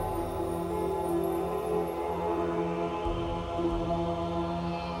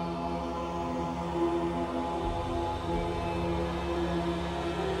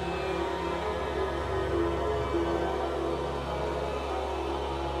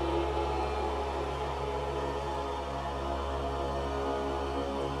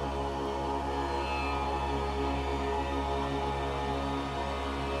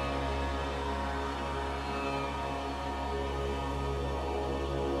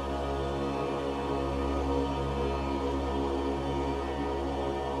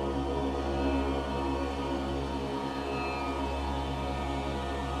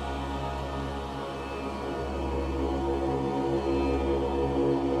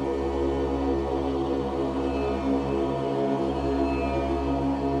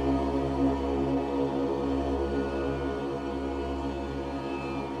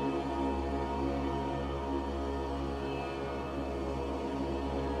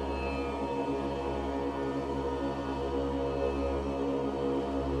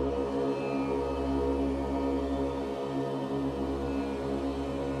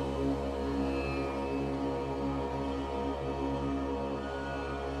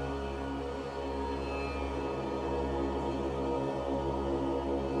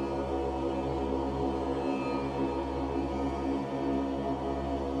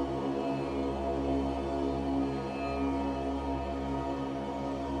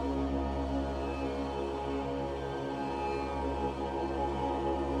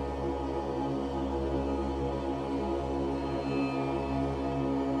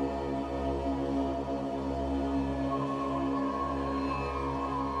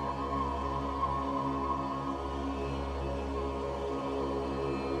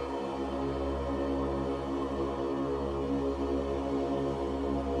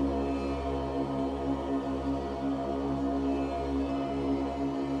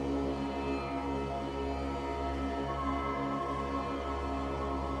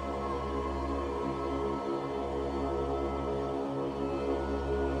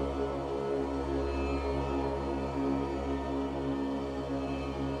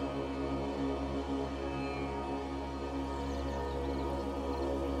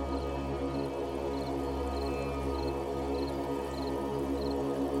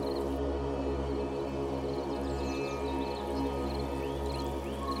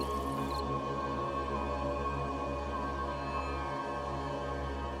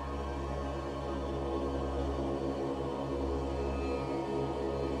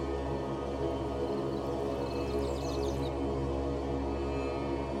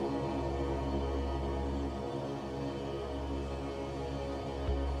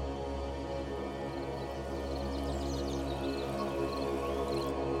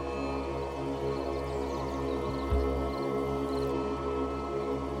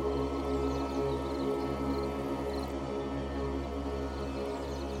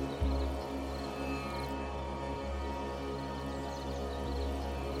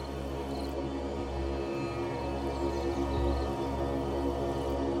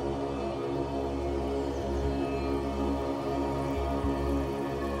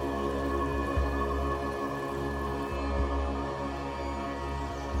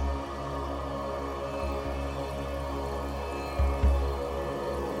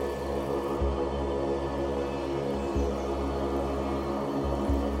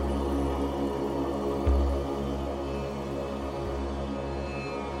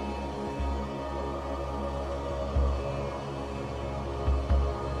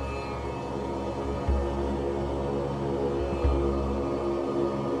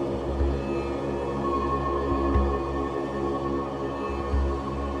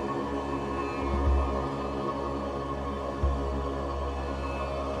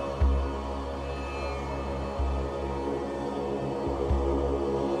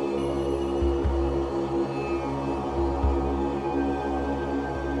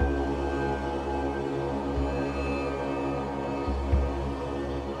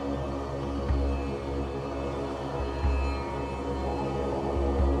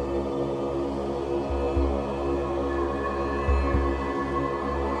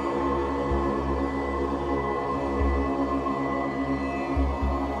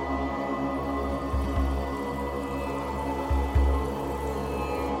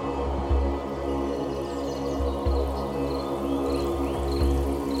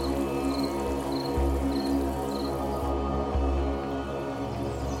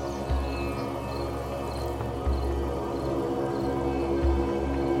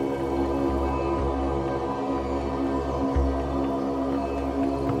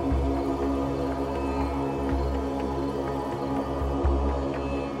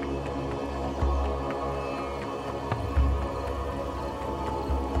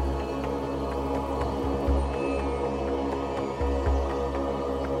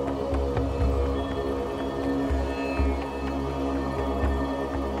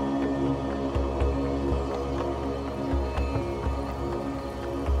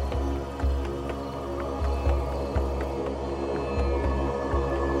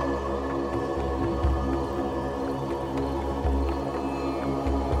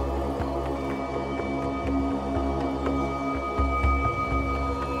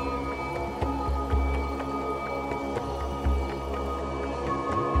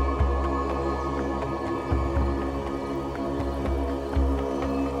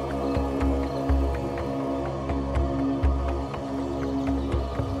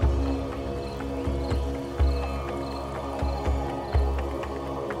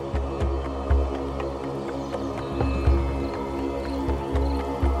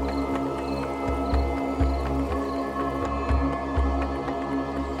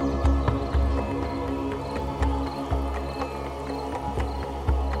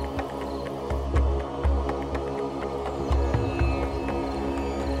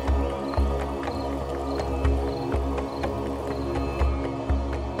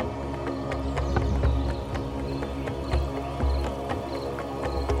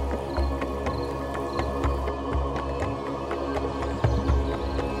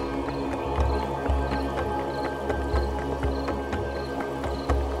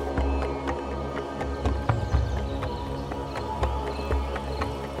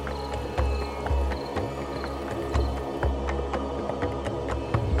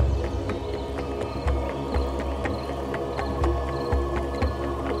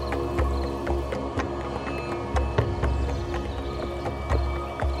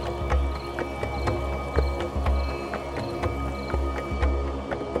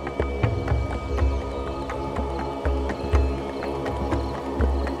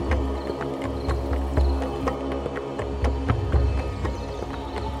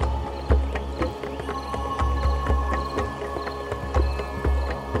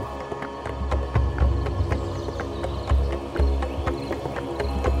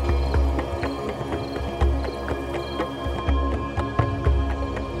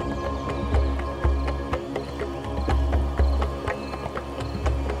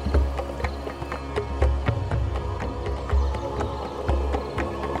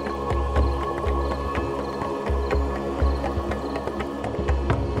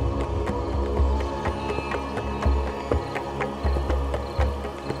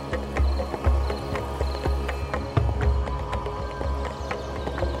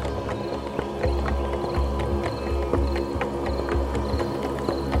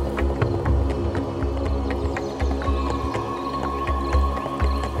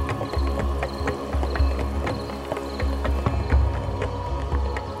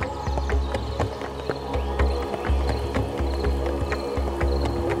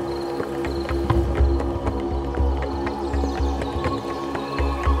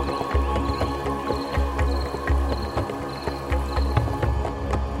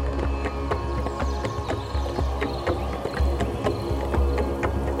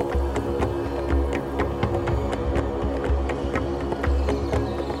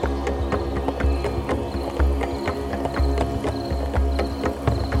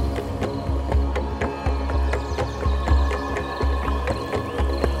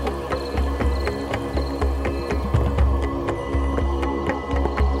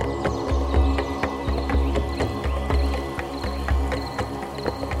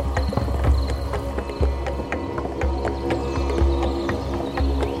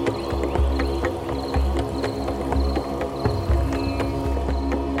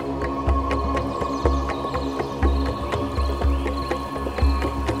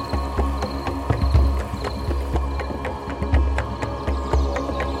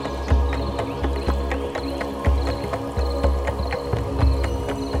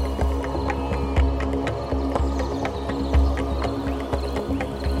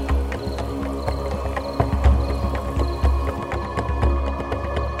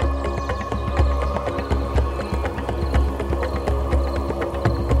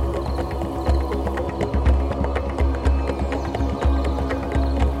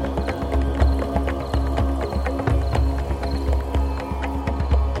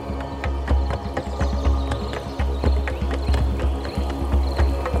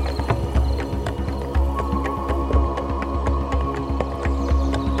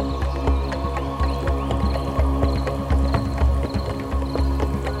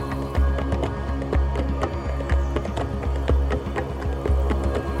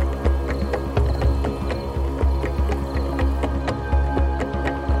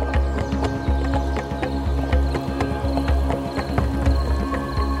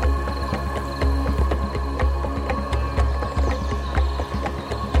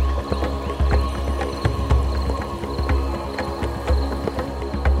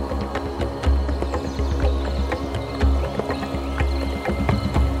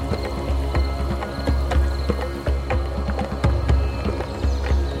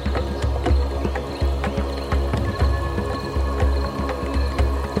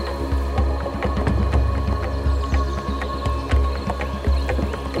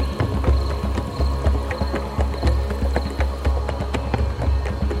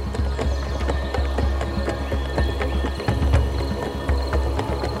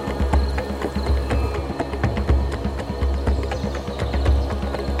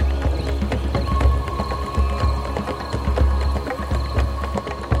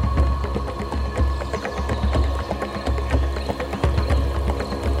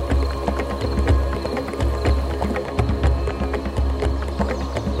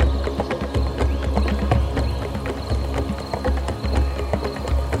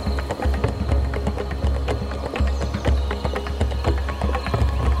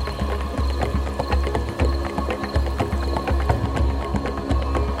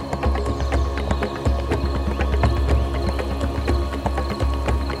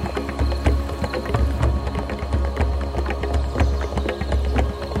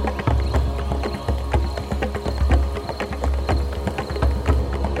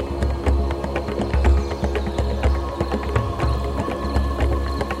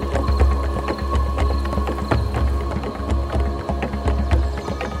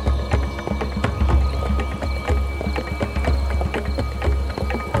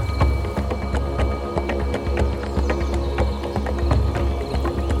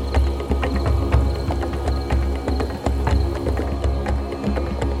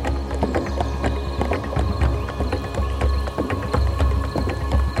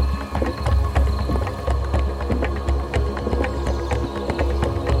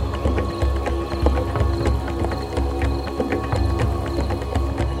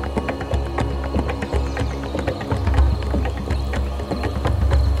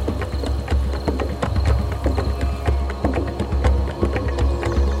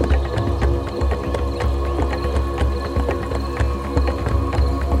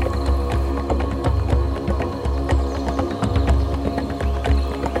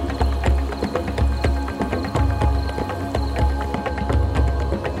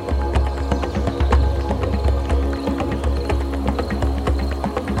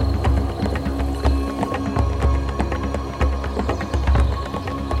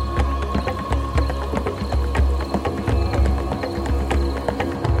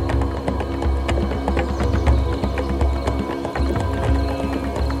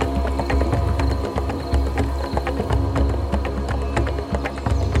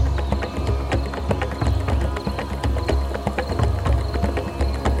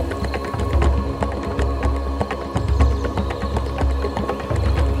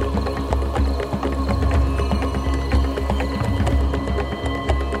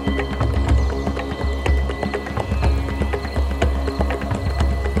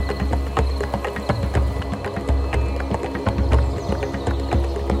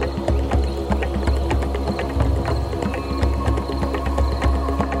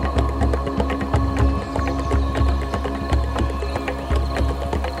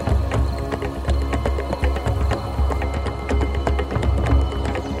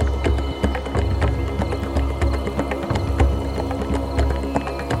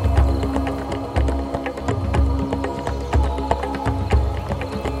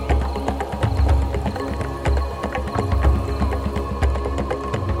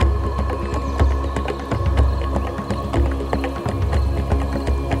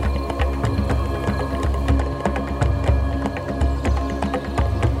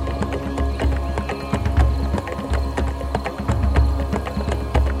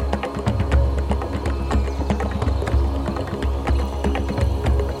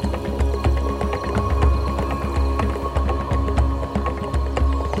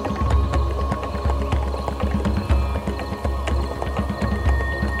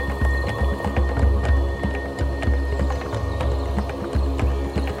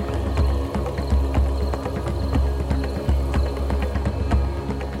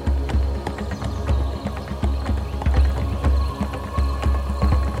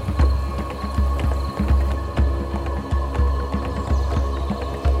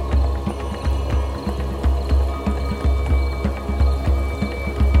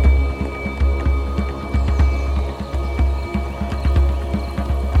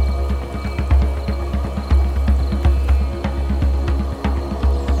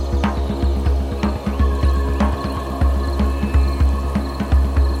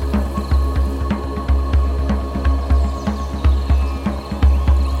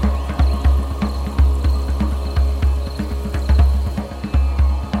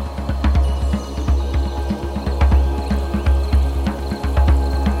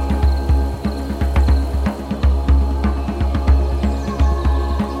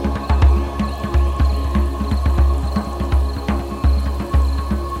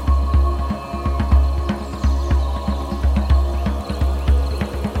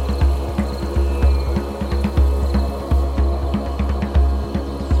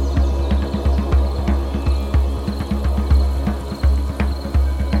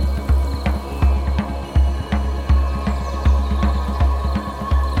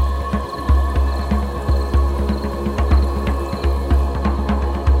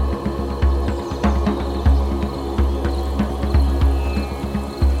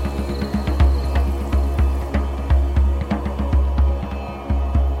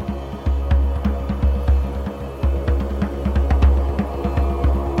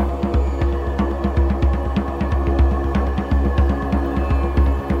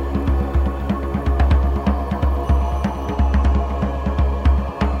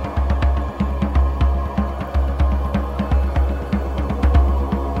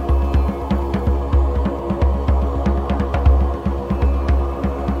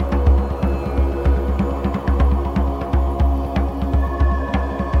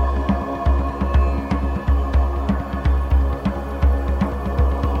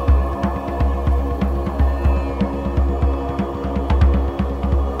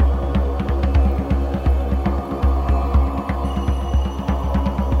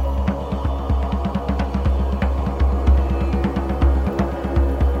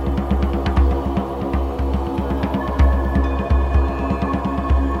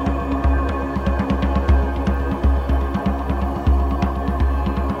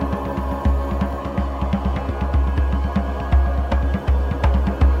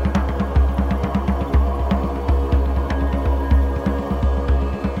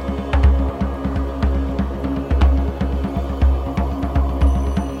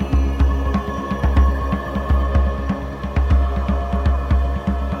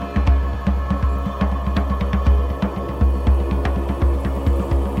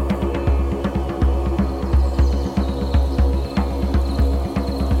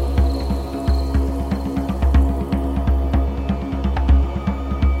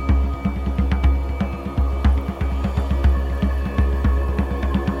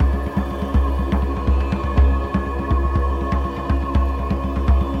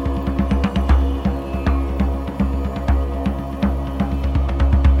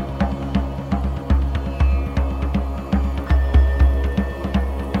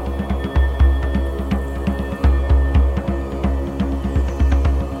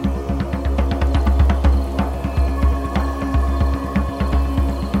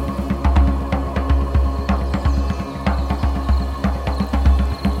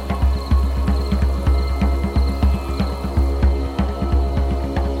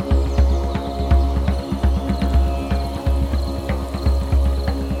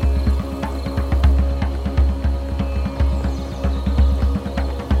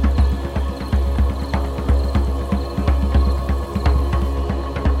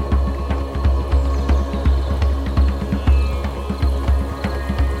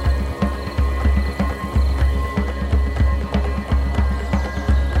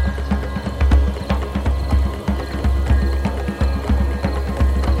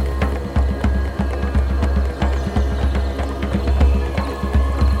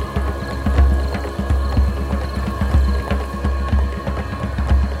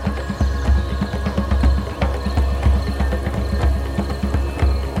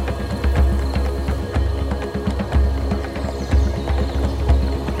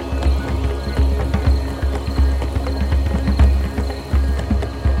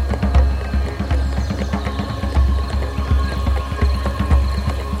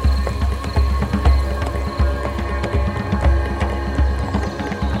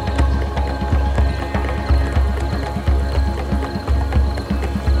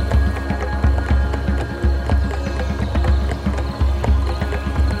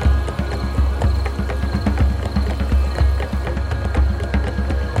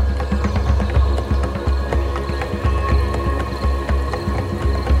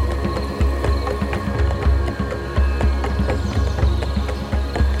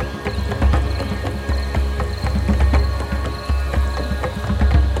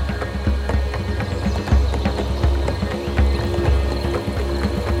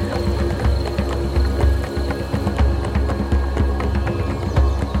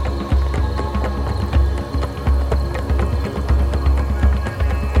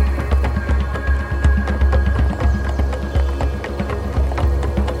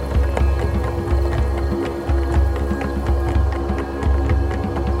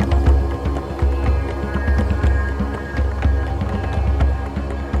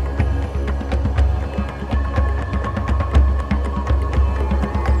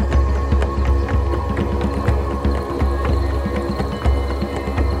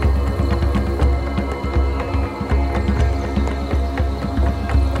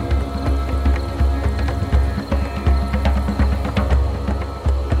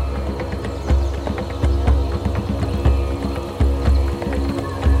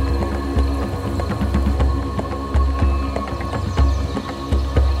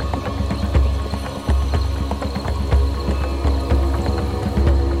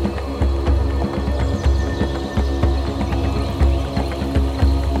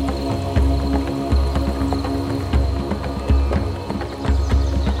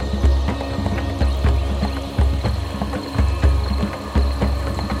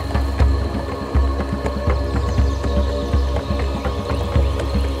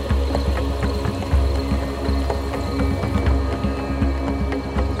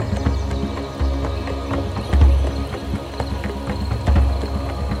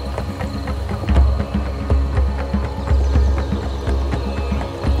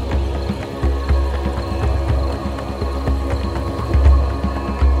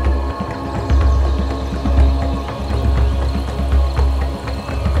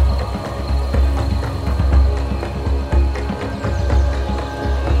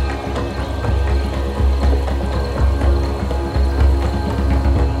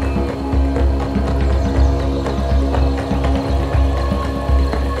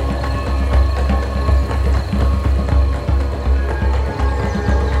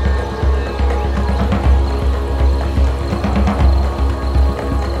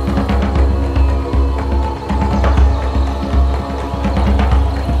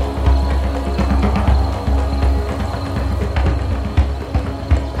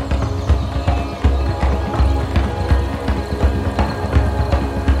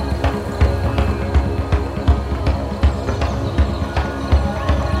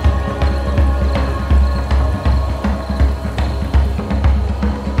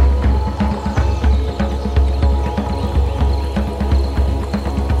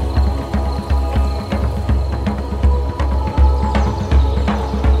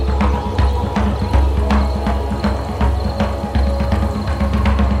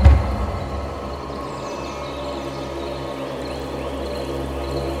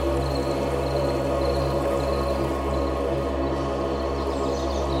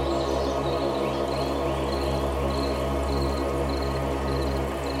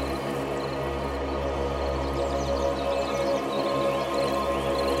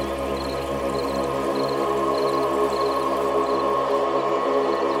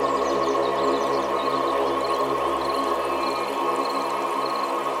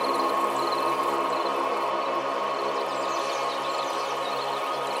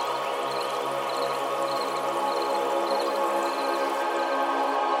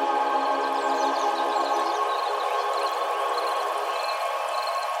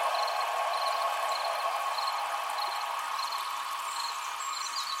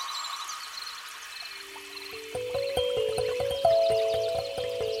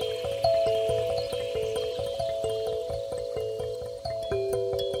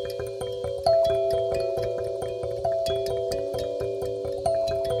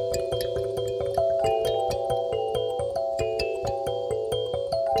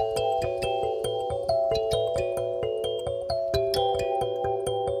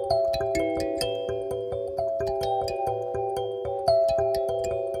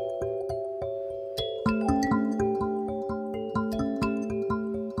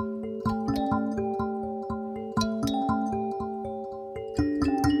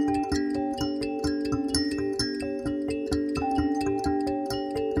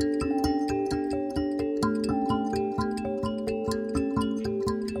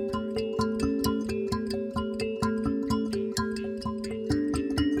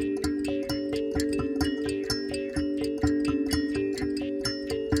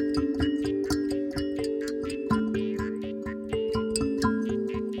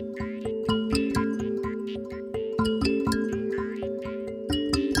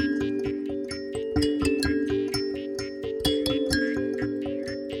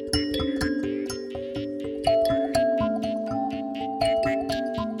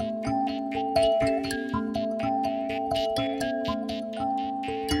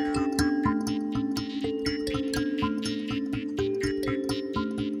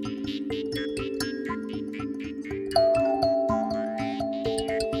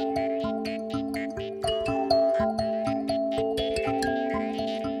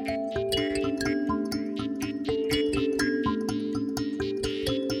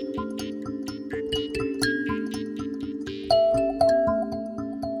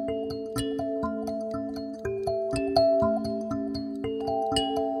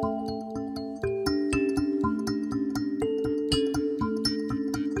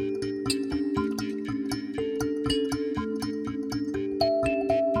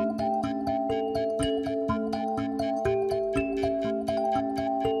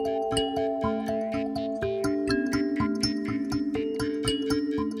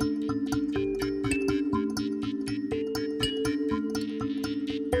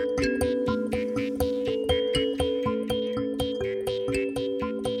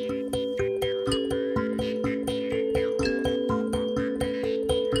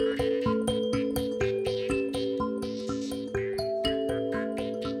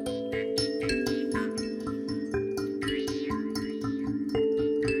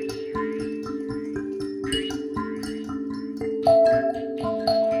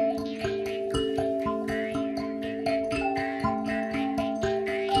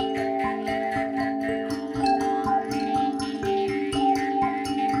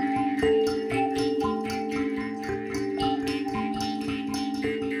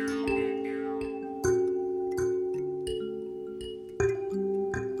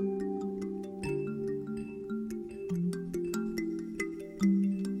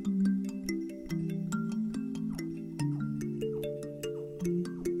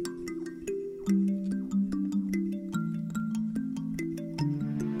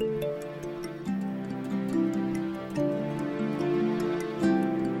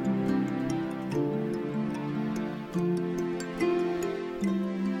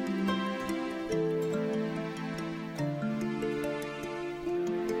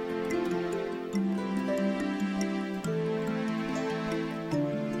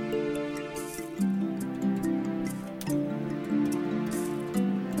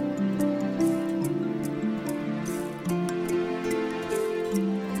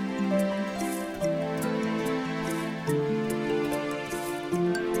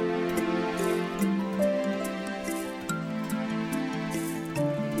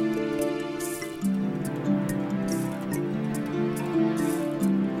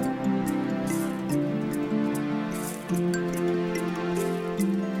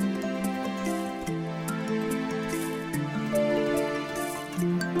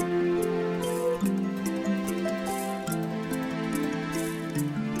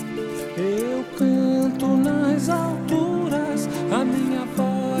minha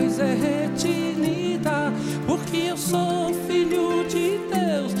voz é retinida, porque eu sou filho de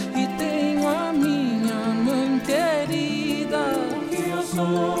Deus e tenho a minha mãe querida. Porque eu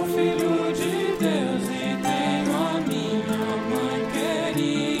sou filho de Deus e tenho a minha mãe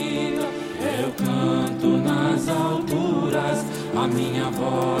querida. Eu canto nas alturas, a minha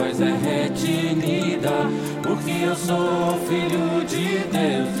voz é retinida, porque eu sou filho de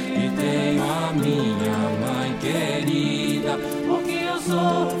Deus e tenho a minha mãe querida. Porque eu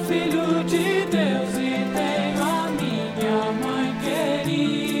sou filho de Deus e tenho a minha mãe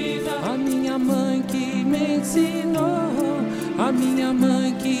querida. A minha mãe que me ensinou, a minha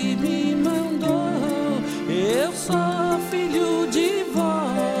mãe que me mandou. Eu sou filho de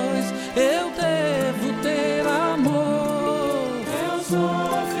vós, eu devo ter amor. Eu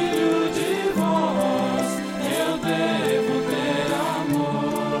sou filho de vós, eu devo ter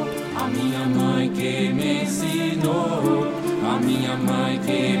amor. A minha mãe que me ensinou, a minha mãe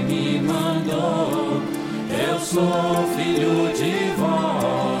que me mandou. Eu sou filho de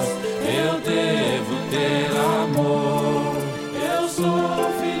vós, eu devo ter amor. Eu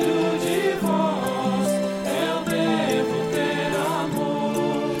sou filho de vós, eu devo ter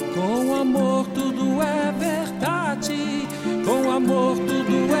amor. Com amor tudo é verdade, com amor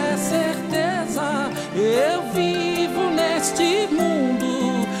tudo é certeza. Eu vivo neste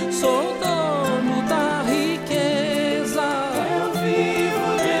mundo, sou dono da riqueza. Eu vivo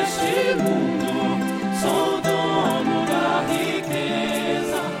neste mundo, sou dono da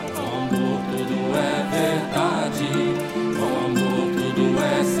riqueza. Com amor tudo é verdade, com amor tudo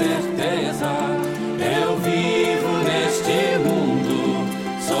é certeza. Eu vivo neste mundo,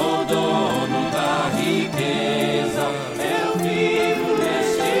 sou dono da riqueza. Eu vivo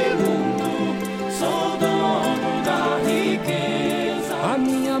neste mundo, sou dono da riqueza. A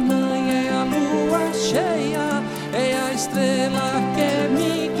minha mãe é a lua cheia, é a estrela que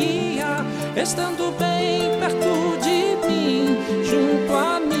me guia. Estando bem perto de mim, junto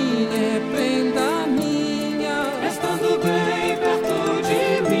a mim é prenda minha. Estando bem perto de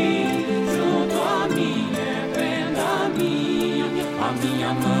mim, junto a mim é prenda minha. A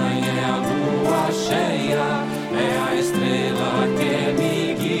minha mãe é a lua cheia, é a estrela que me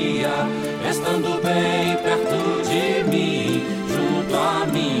guia. Estando bem perto de mim, junto a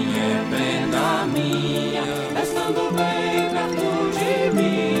mim é prenda minha. Estando bem perto de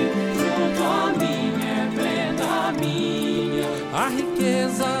mim, junto a mim é prenda minha. A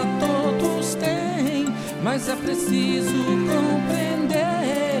riqueza todos têm, mas é preciso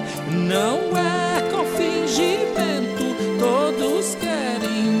compreender. Não é com fingimento, todos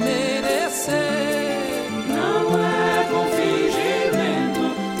querem merecer. Não é com fingimento,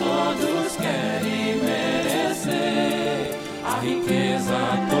 todos querem merecer. A riqueza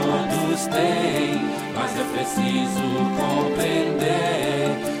todos têm, mas é preciso compreender.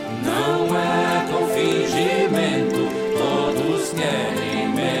 Não é com fingimento, todos querem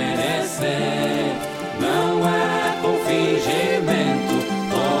merecer. Não é com fingimento,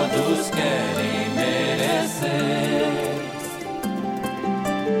 todos querem merecer.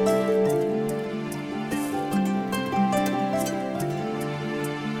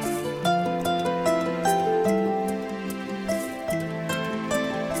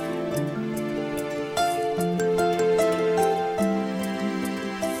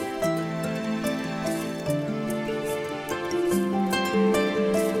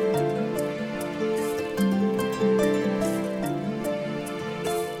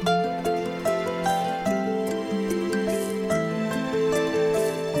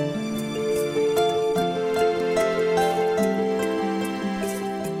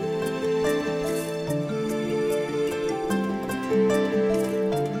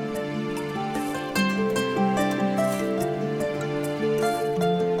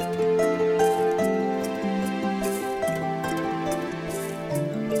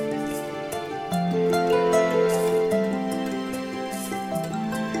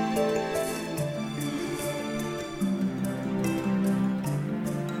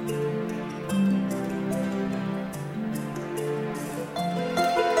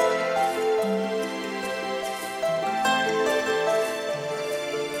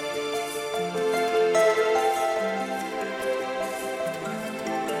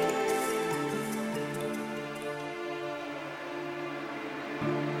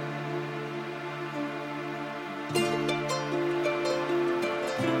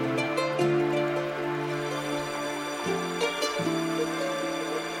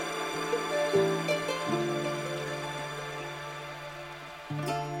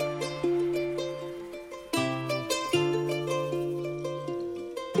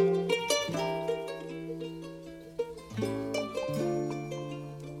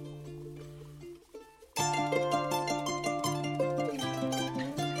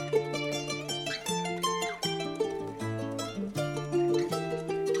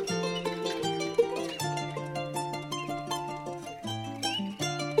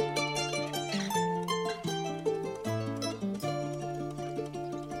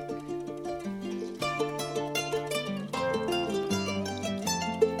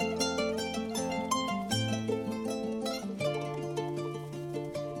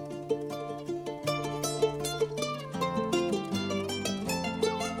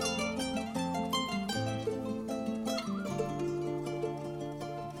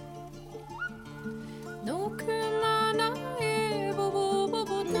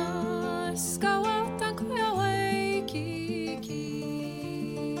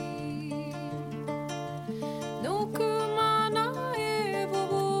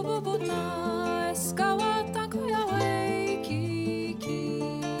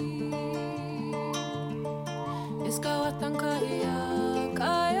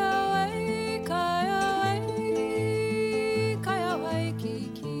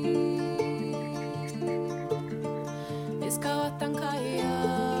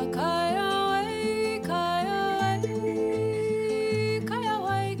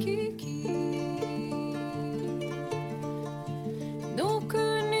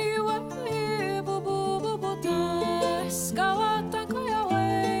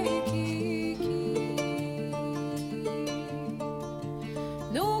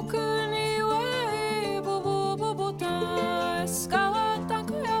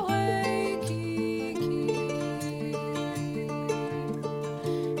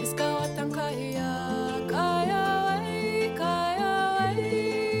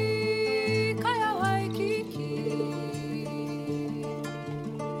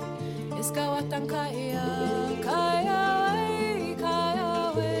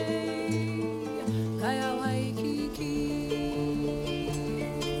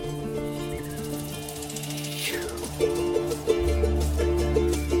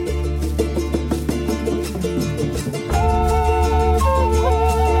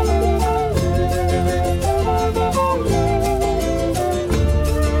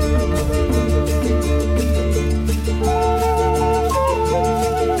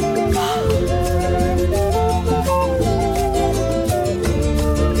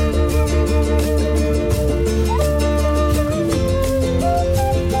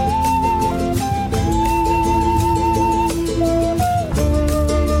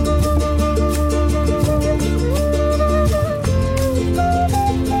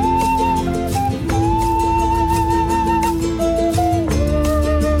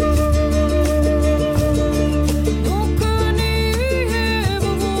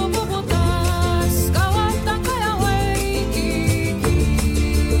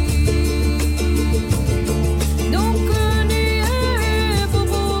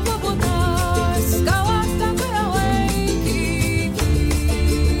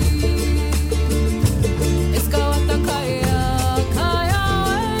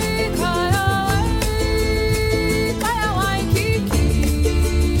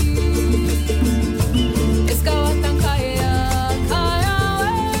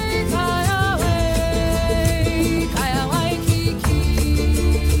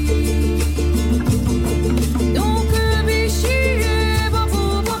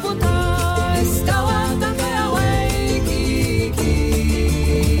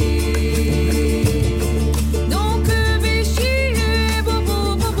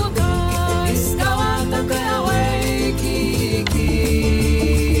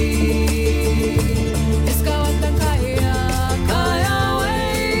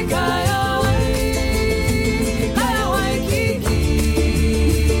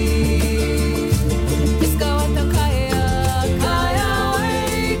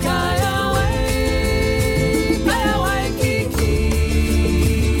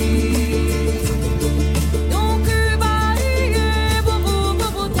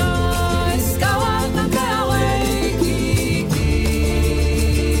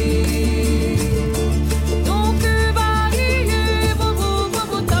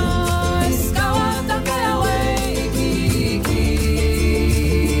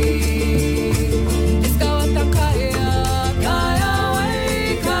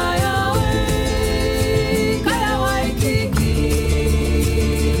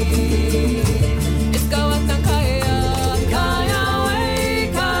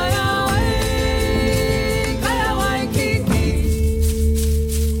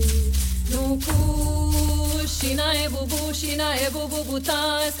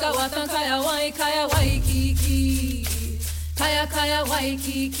 Kaya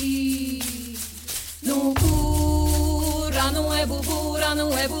Waikiki. No pura, não é bubura,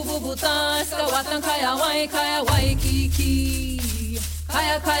 não é bububuta. Escawatan Kaya Waikiki.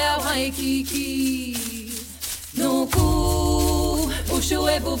 Kaya Waikiki. No pu, ushu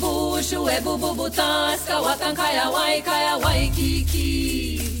é bububuta. Escawatan Kaya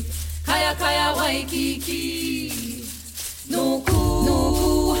Waikiki. Kaya Waikiki. No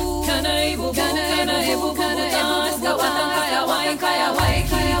ku, kana e bububuta. Escawatan Kaya Waikiki. Kaya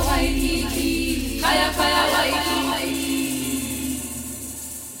Waikiki.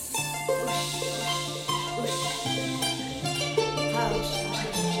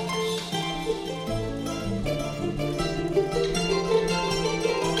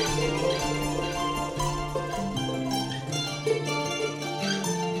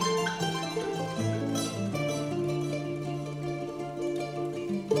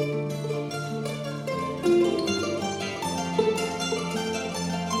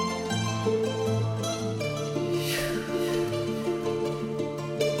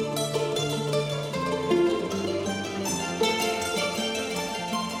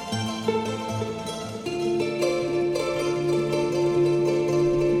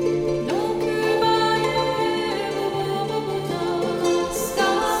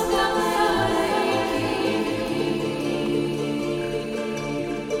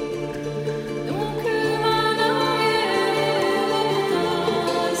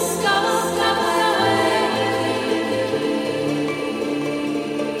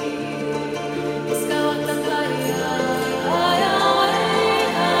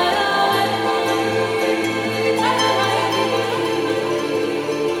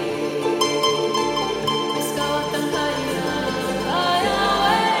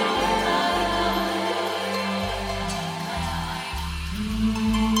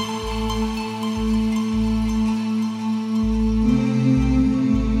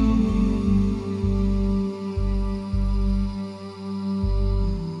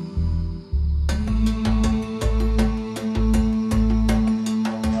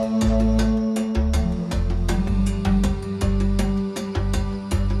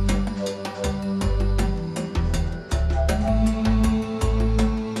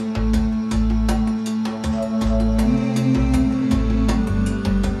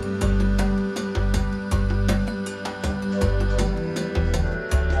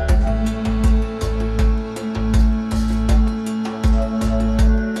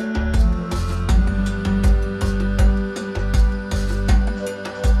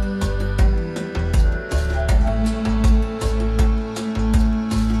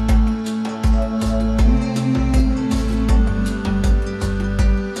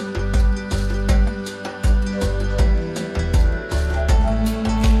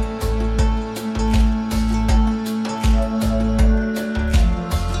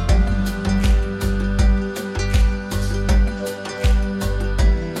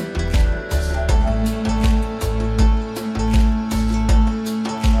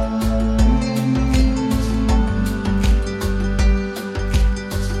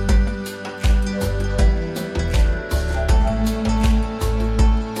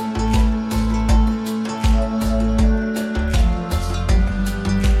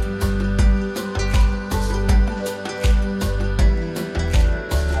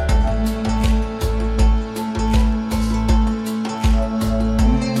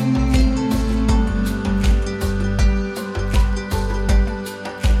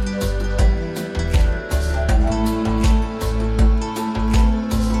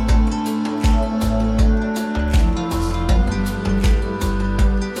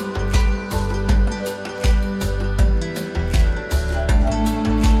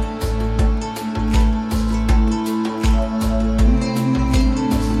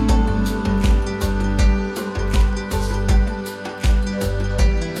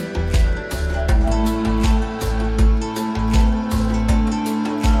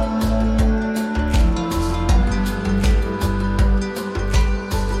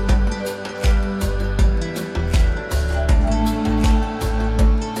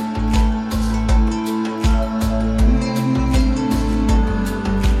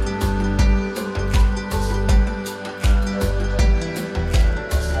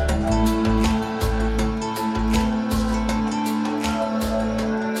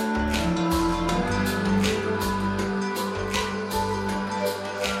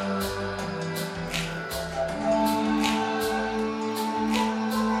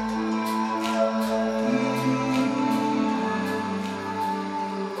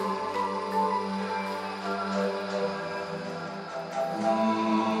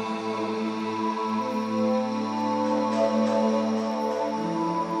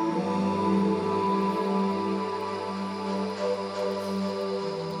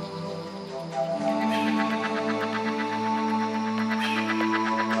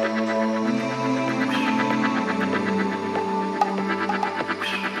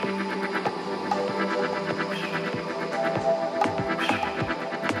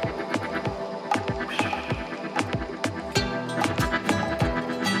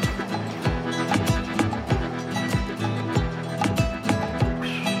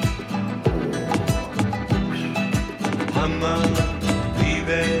 ama,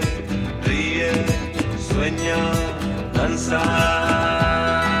 vive, ríe, sueña, danza.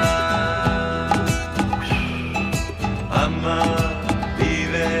 Ama,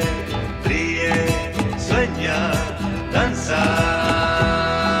 vive, ríe, sueña, danza.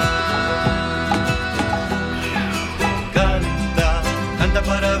 Canta, canta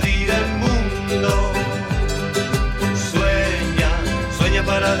para abrir el mundo. Sueña, sueña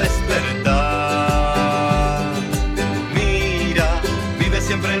para despertar. Mira, vive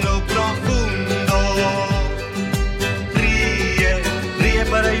siempre en lo profundo. Ríe, ríe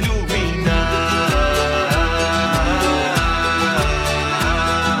para iluminar.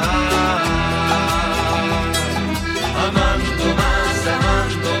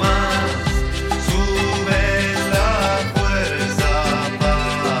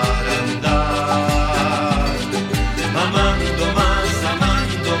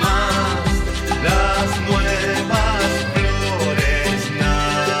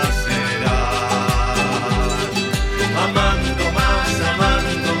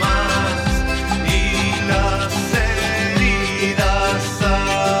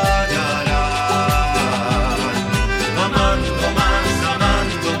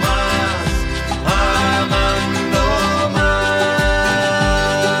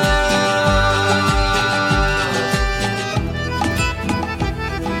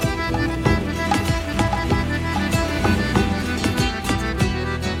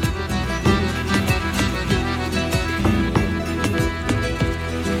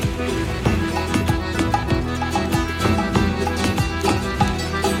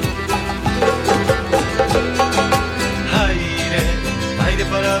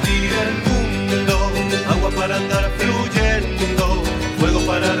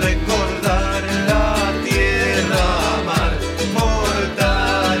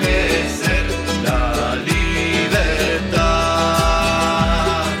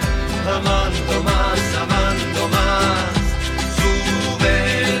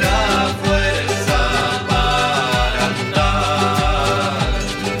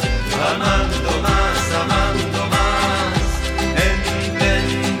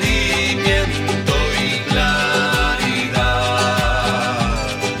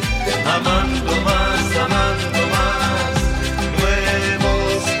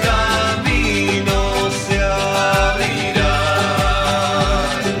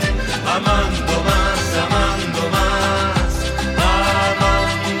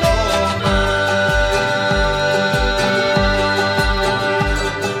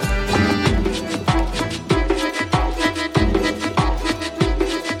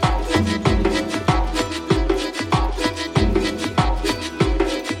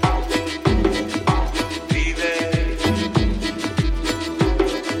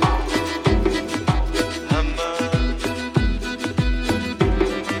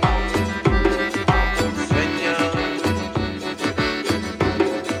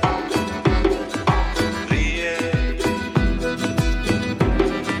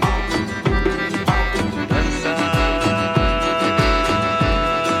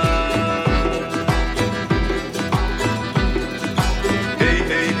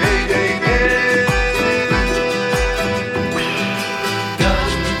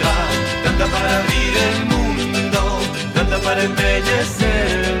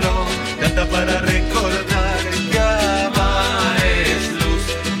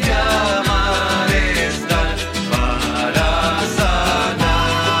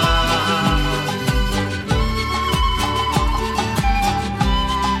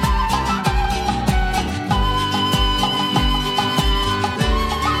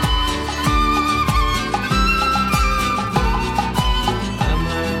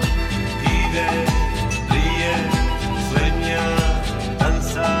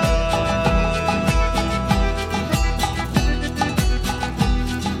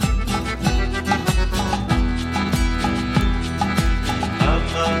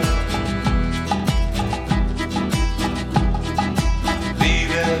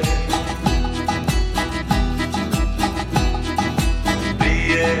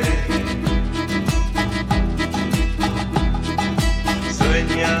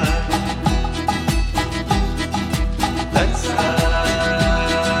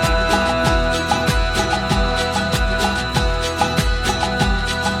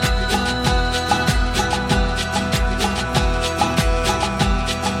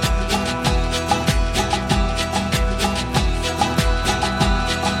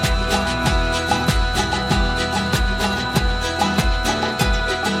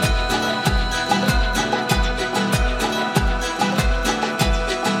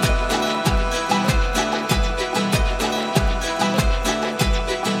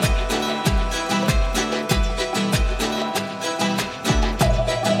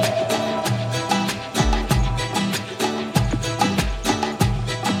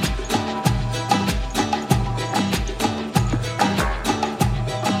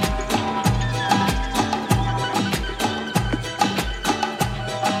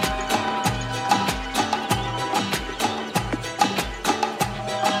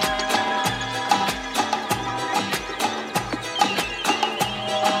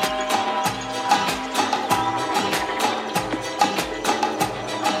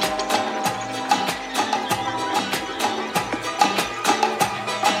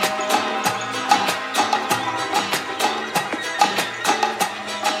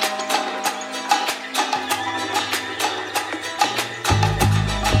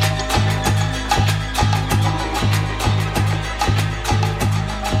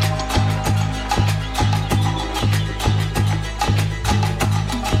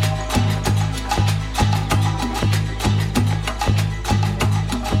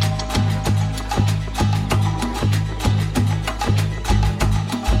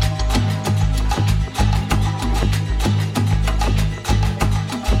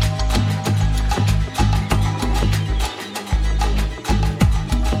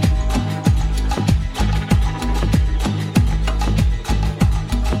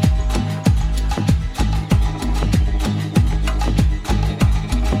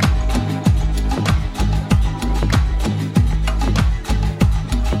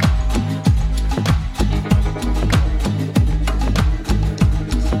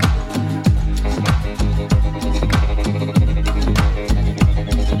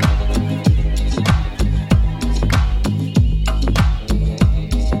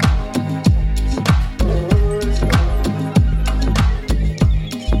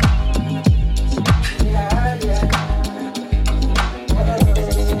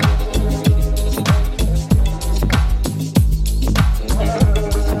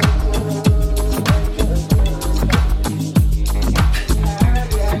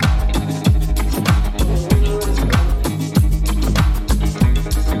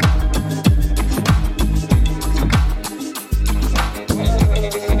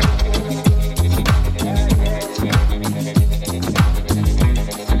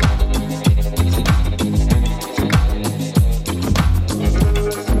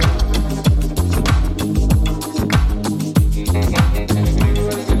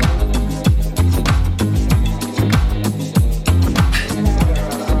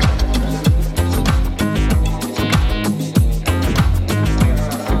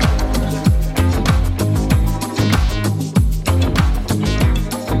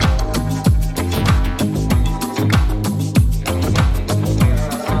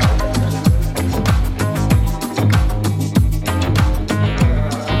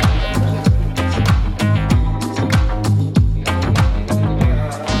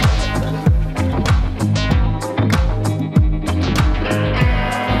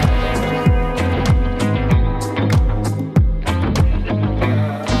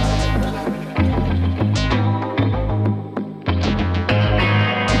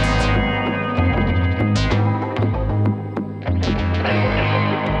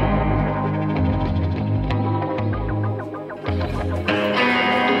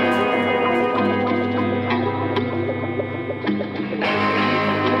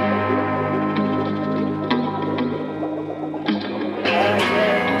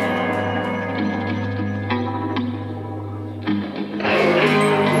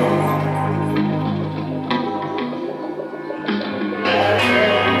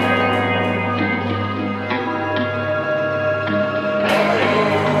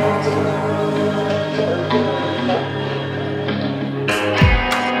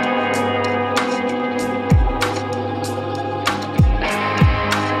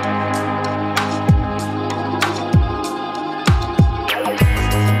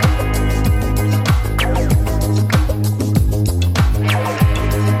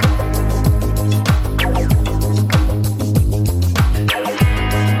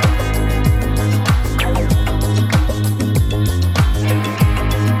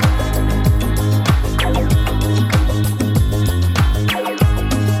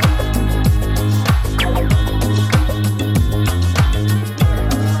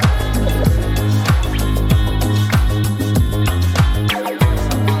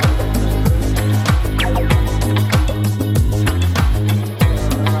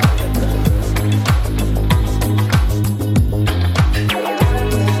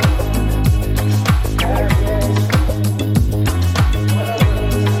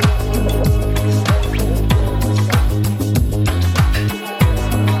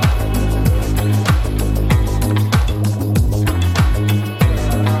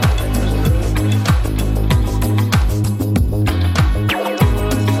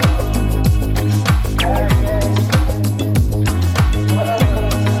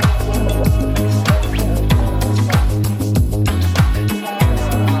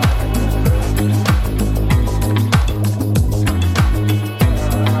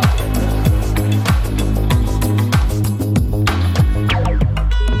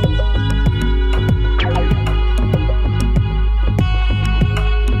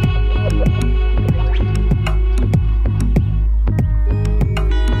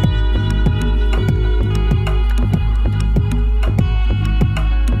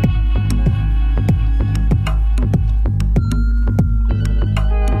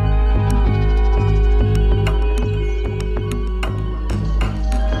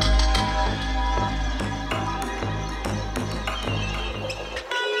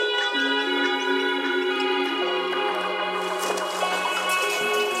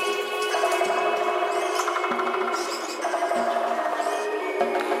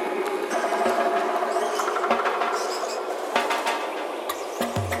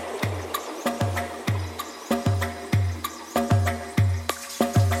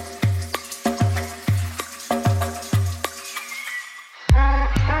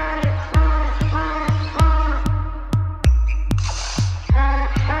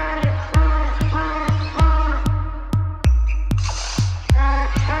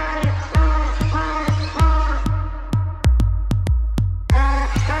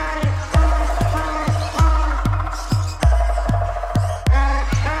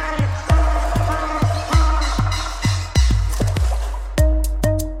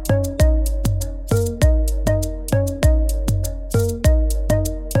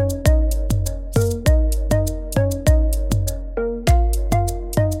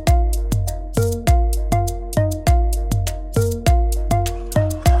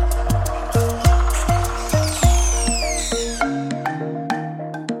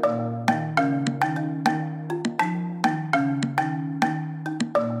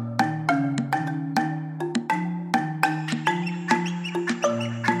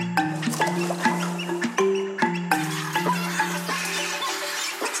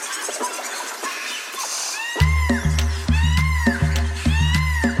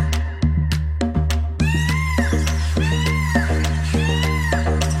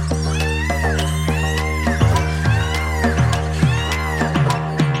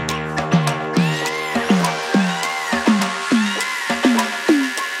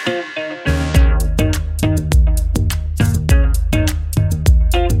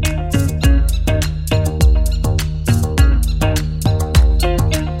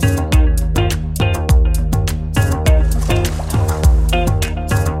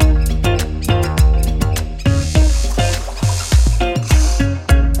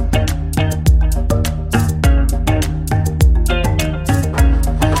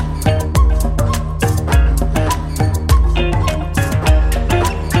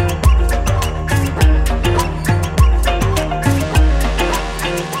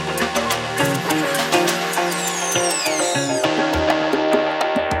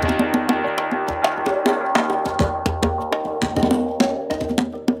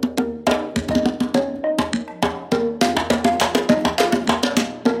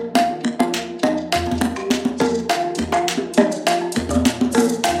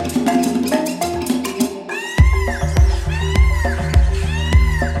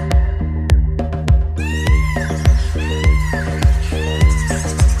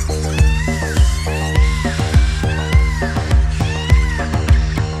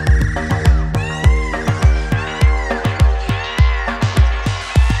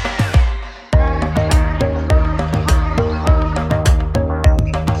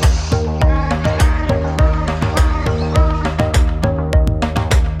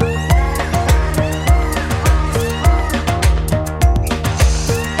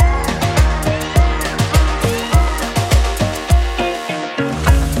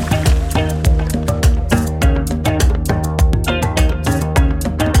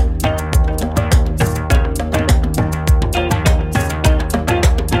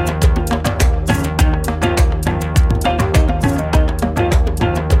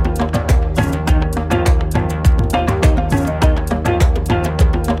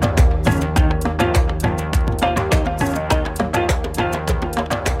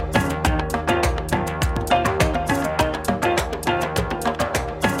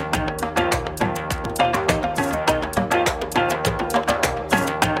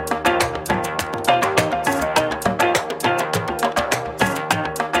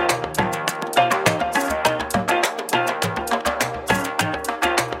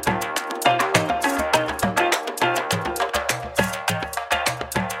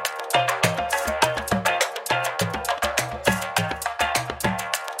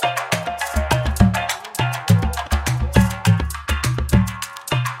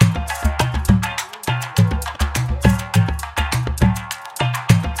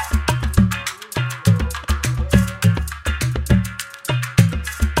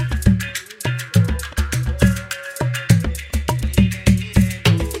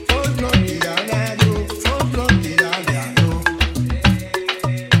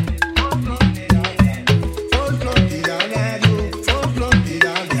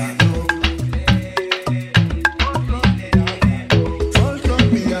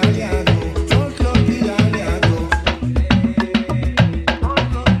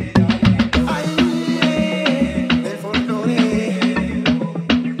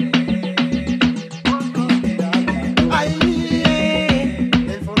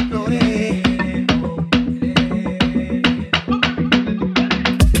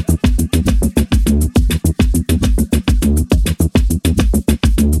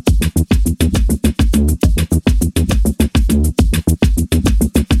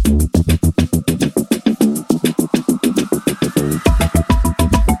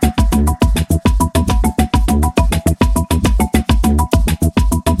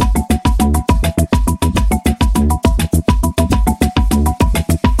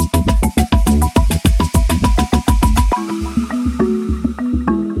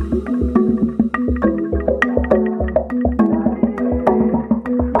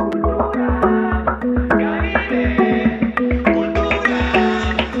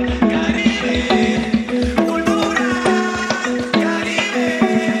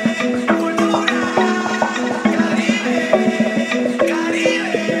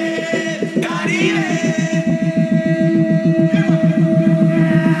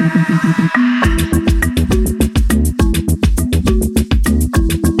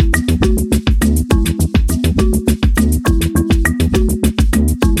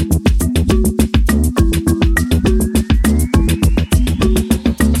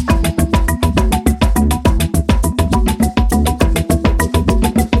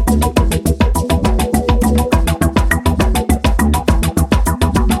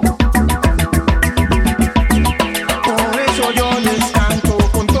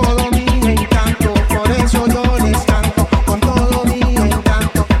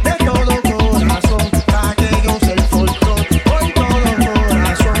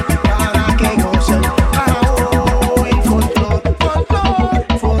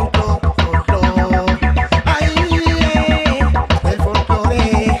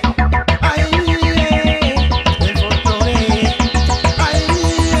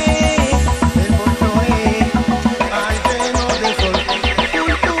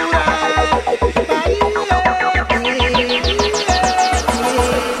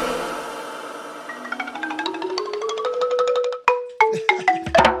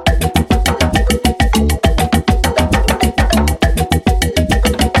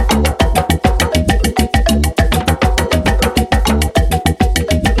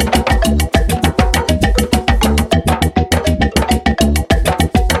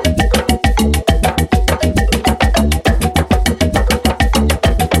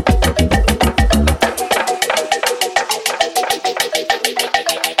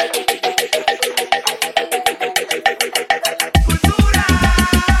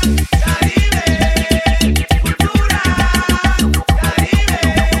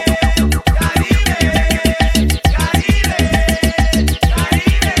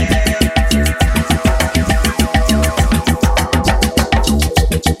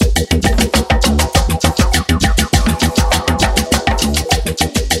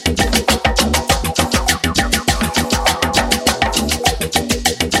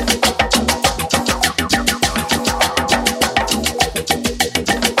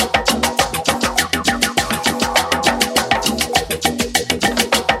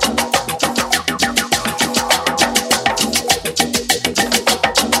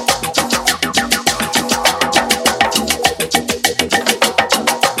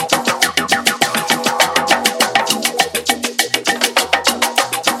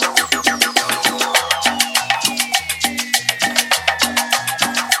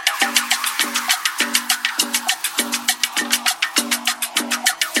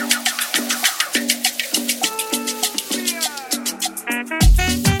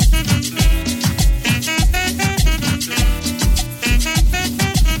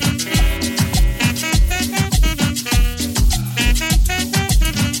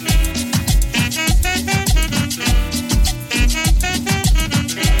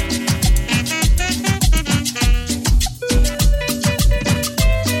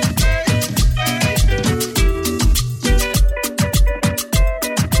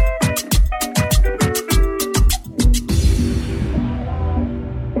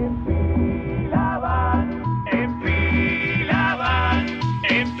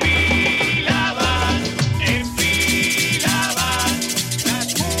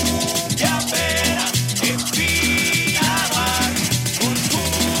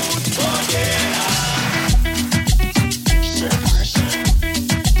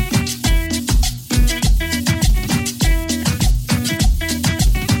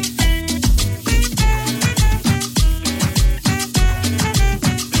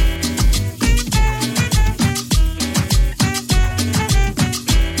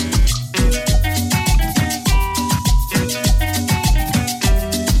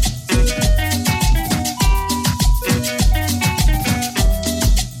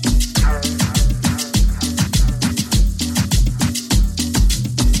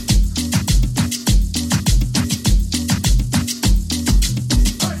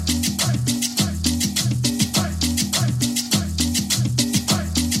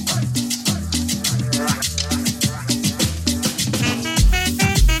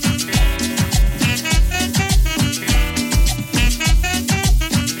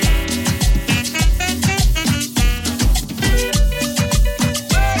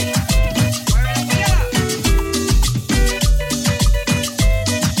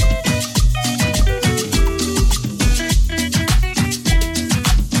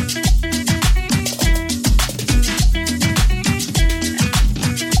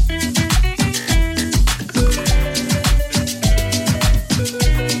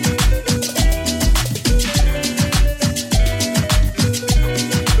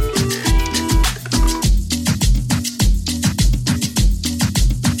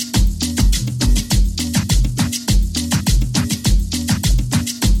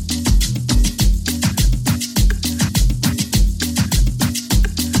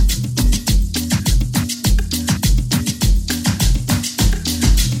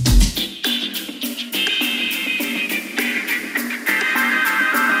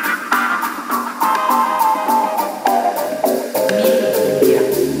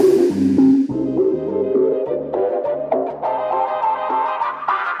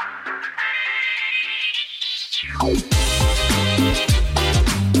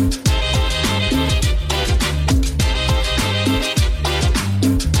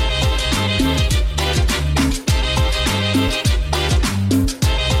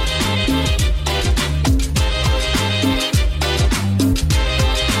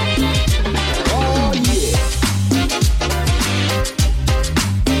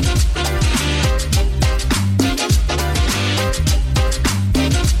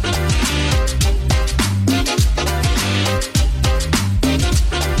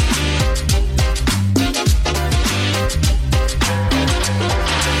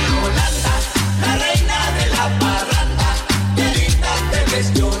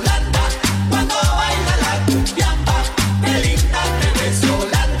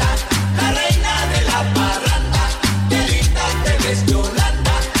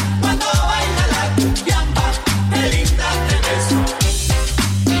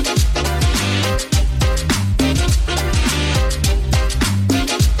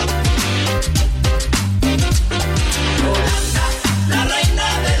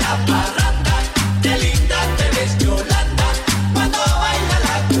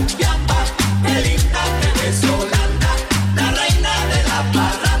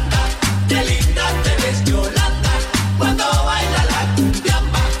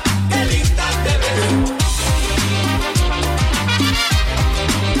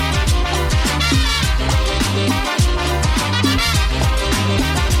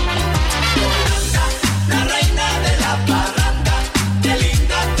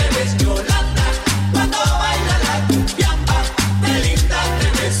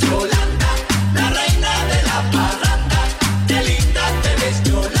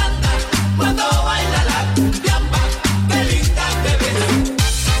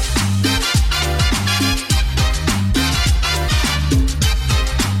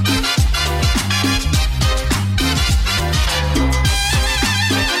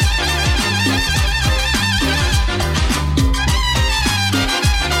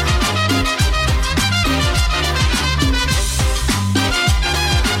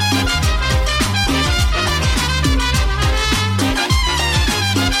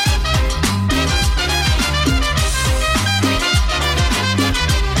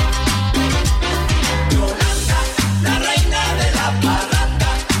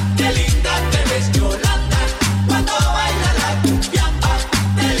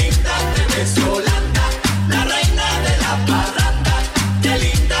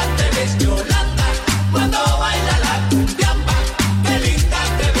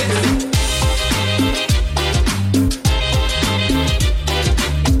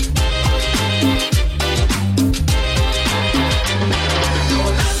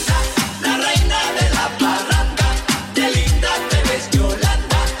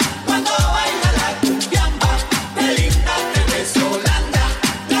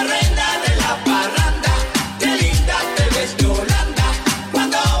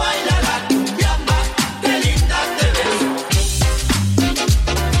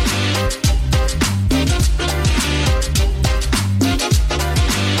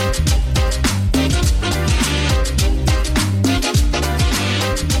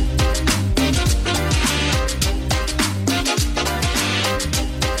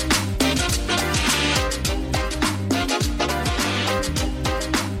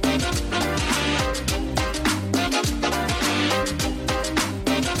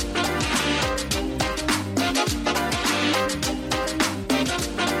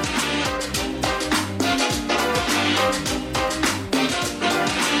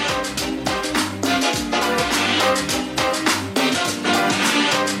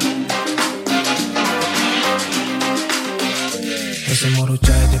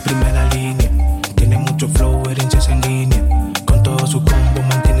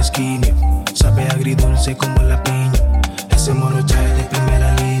 agridulce como la piña. Ese morocha es de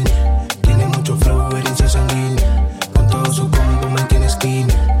primera línea. Tiene mucho flow, herencia sanguínea. Con todo su combo mantiene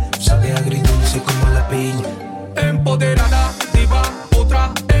esquina. Sabe agridulce como la piña. Empoderada, diva,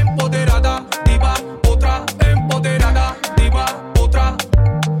 otra. Empoderada, diva, otra. Empoderada, diva, otra.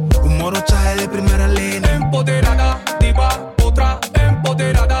 Un morocha es de primera línea. Empoderada, diva, otra.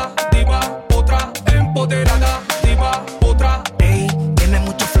 Empoderada, diva, otra. Empoderada, diva, otra. Ey, tiene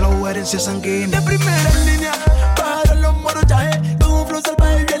mucho flow, herencia sanguínea. De primera línea, para los morochajes. Con un flow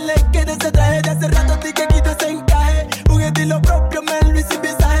salvaje bien le queda ese traje. De hace rato ti que quito ese encaje. Un estilo propio, me lo hice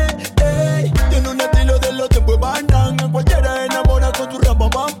visaje. Ey, tiene un estilo de los tiempos bandan. A cualquiera enamora con su rapa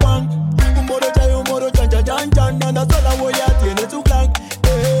pam pam. Un morocha, chan, chan, chan. Anda sola huella, tiene su clan.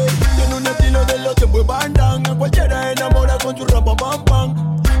 Ey, tiene un estilo de los tiempos bandan. A cualquiera enamora con su rapa pam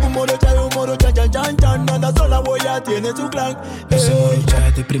pam. Un morocha, chan, chan, chan. Anda sola huella, tiene su clan. Ese morocha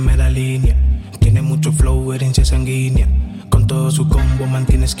es de primera línea. Tiene mucho flow, herencia sanguínea. Con todo su combo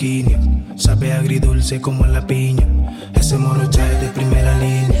mantiene esquina. Sabe agridulce como la piña. Ese morocha es de primera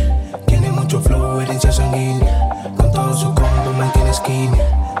línea. Tiene mucho flow, herencia sanguínea. Con todo su combo mantiene esquina.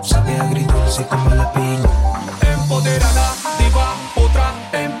 Sabe agridulce como la piña. Empoderada, diva, otra.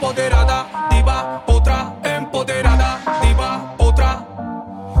 Empoderada, diva, otra. Empoderada, diva, otra.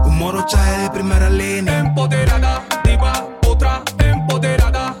 Un morocha es de primera línea. Empoderada, diva, otra.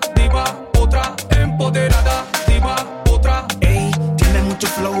 Empoderada, diva, otra. Empoderada, diva, otra. Ey, tiene mucho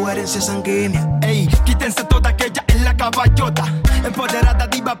flow, herencia sanguínea. Ey, quítense toda que ella es la caballota. Empoderada,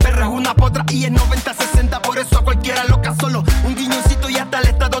 diva, perra, es una potra. Y es 90-60, por eso a cualquiera loca. Solo un guiñoncito y hasta el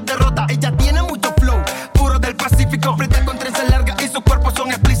estado derrota. Ella tiene mucho flow, puro del Pacífico. Frente con trenza larga y sus cuerpos son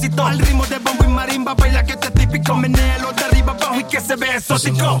explícitos. Al ritmo de bombo y marimba, baila que este es típico. Menéalo de arriba abajo y que se ve Ese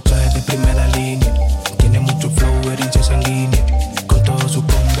exótico. morocha es de primera línea. Tiene mucho flow, herencia sanguínea. Con todo su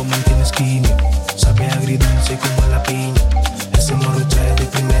combo mantiene esquina. Sabe agridulce como la piña. Ese morocha es de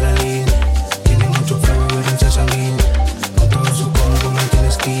primera línea. Tiene mucho flow, herencia sanguínea. Con todo su combo mantiene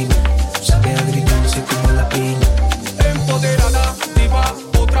esquina. Sabe agridulce como la piña. Empoderada, diva,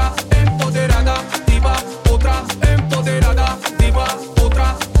 otra. Empoderada, diva, otra. Empoderada, diva,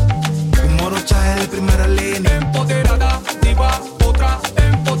 otra. Un morocha es de primera línea. Empoderada, diva, otra.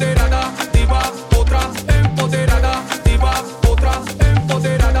 Empoderada, diva.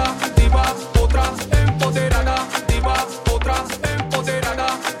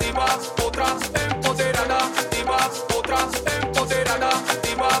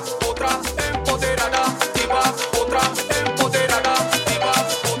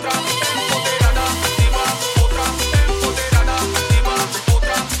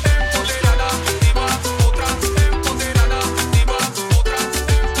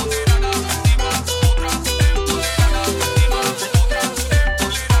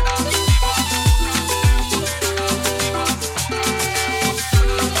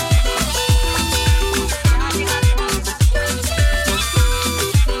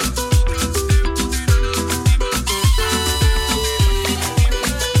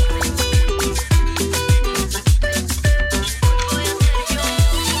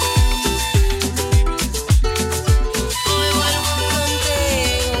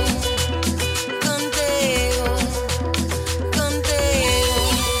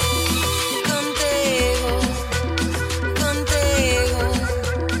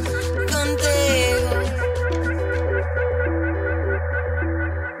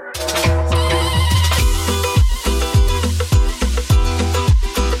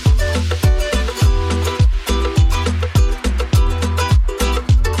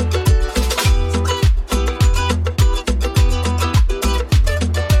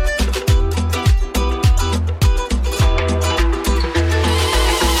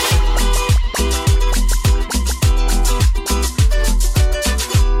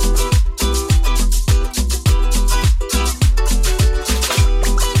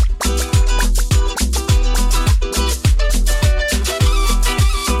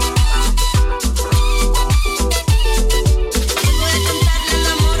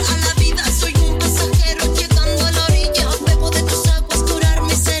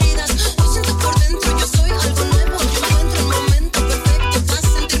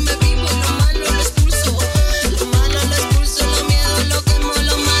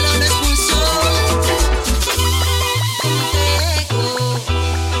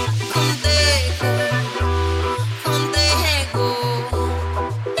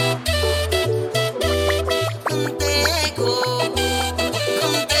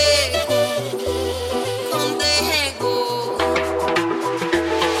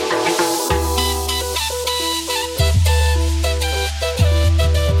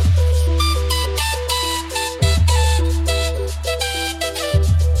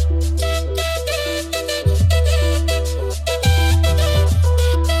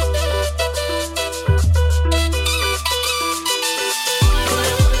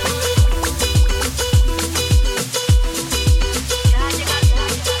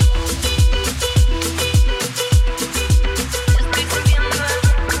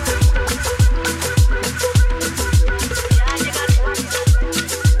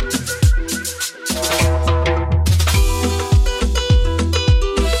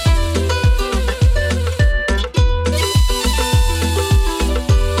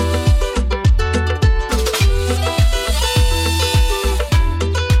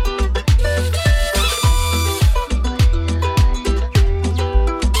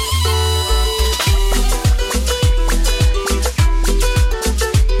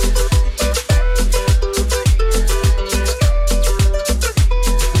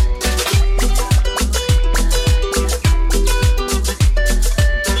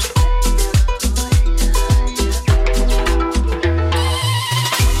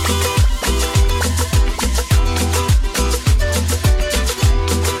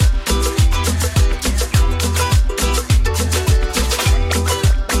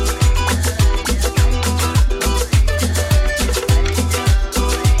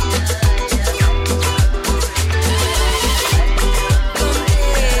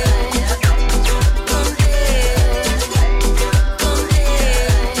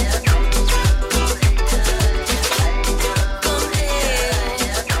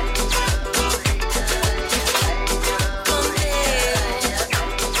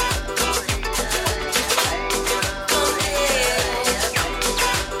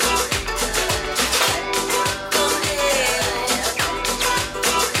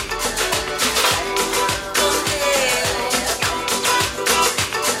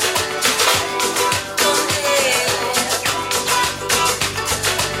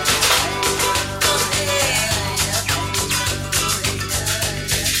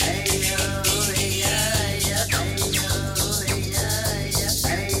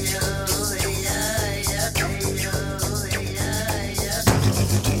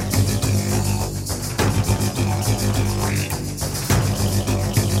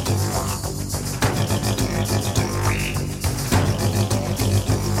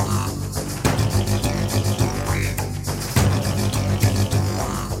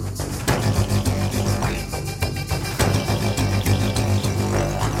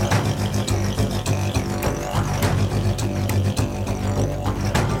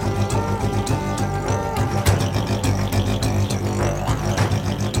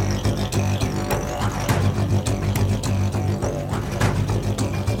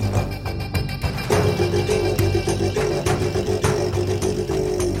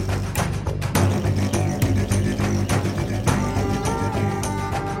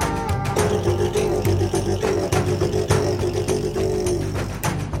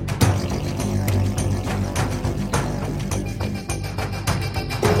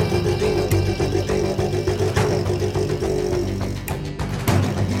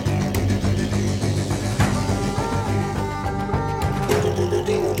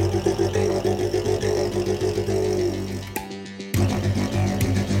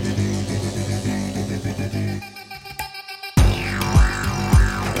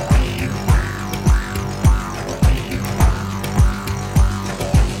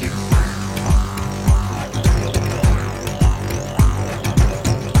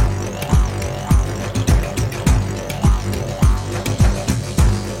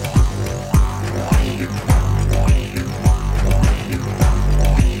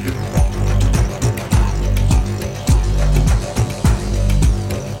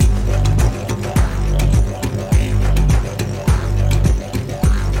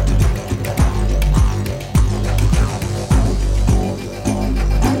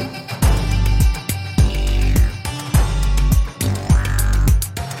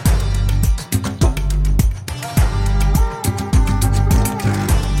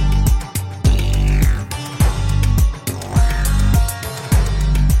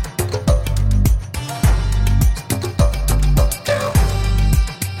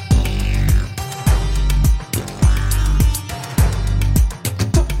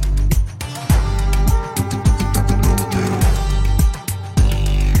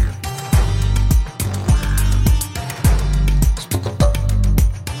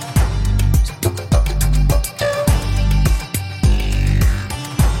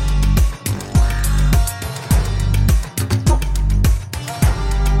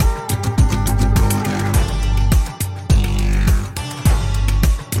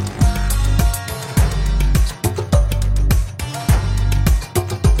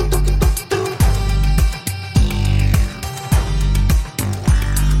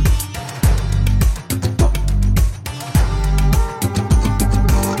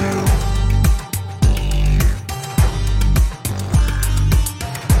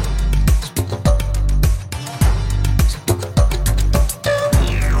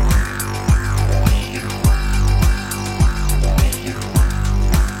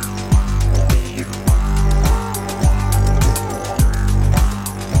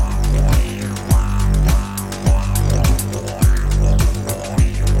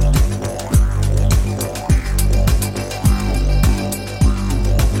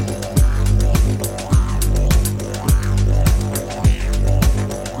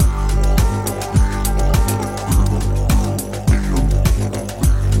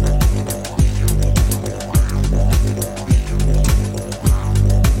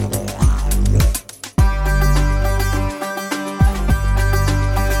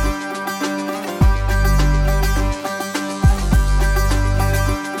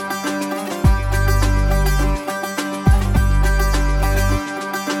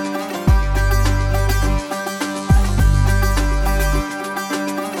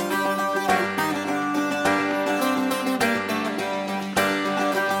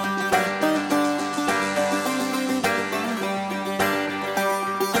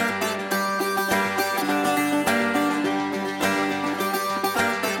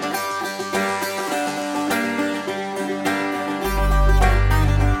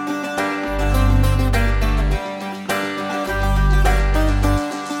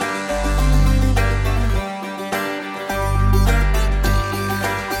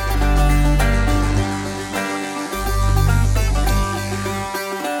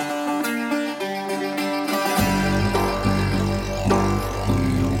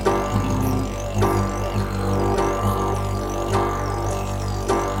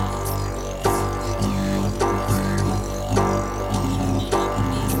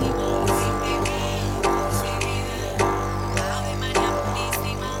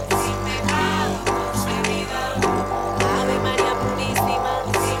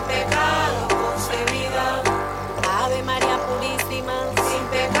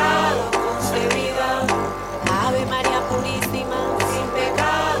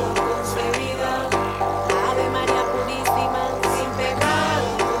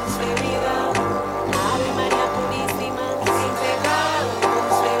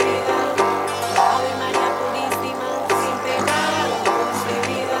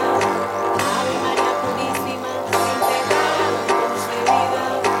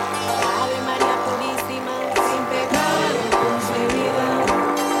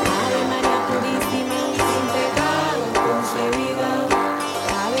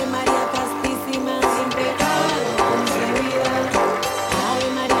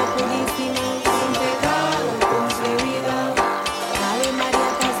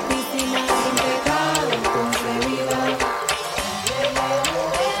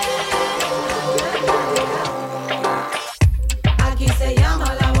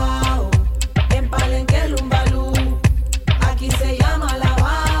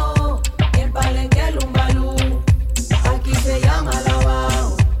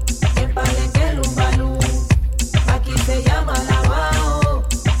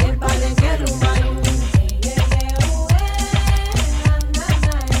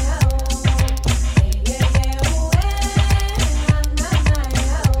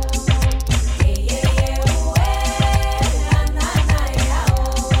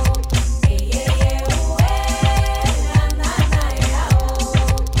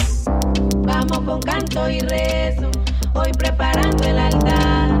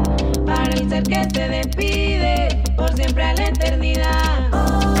 despide por siempre a la eternidad.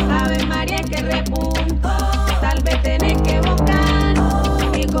 Ave María que repunta, tal vez tenés que buscar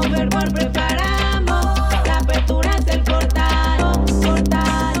y con fervor preparamos la apertura es el portal,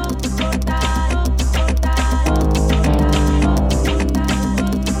 portal, portal, portal,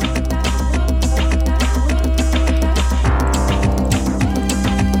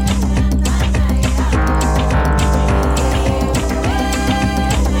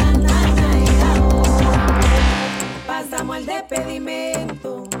 pasamos al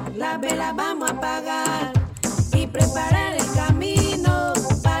despedimento, las velas vamos a apagar y preparar el camino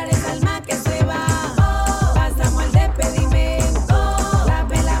para esa alma que se va. Pasamos al despedimento, las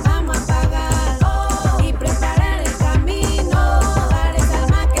velas vamos a apagar y preparar el camino para esa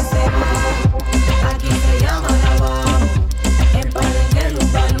alma que se va. Aquí se llama lavao, en Palenque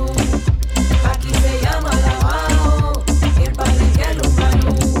Lumbalú. Aquí se llama lavao, en Palenque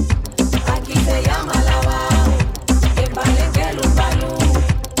Lumbalú. Aquí se llama lavao, en Palenque Lumbalú.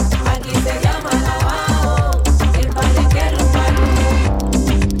 Aquí se llama lavao, en Palenque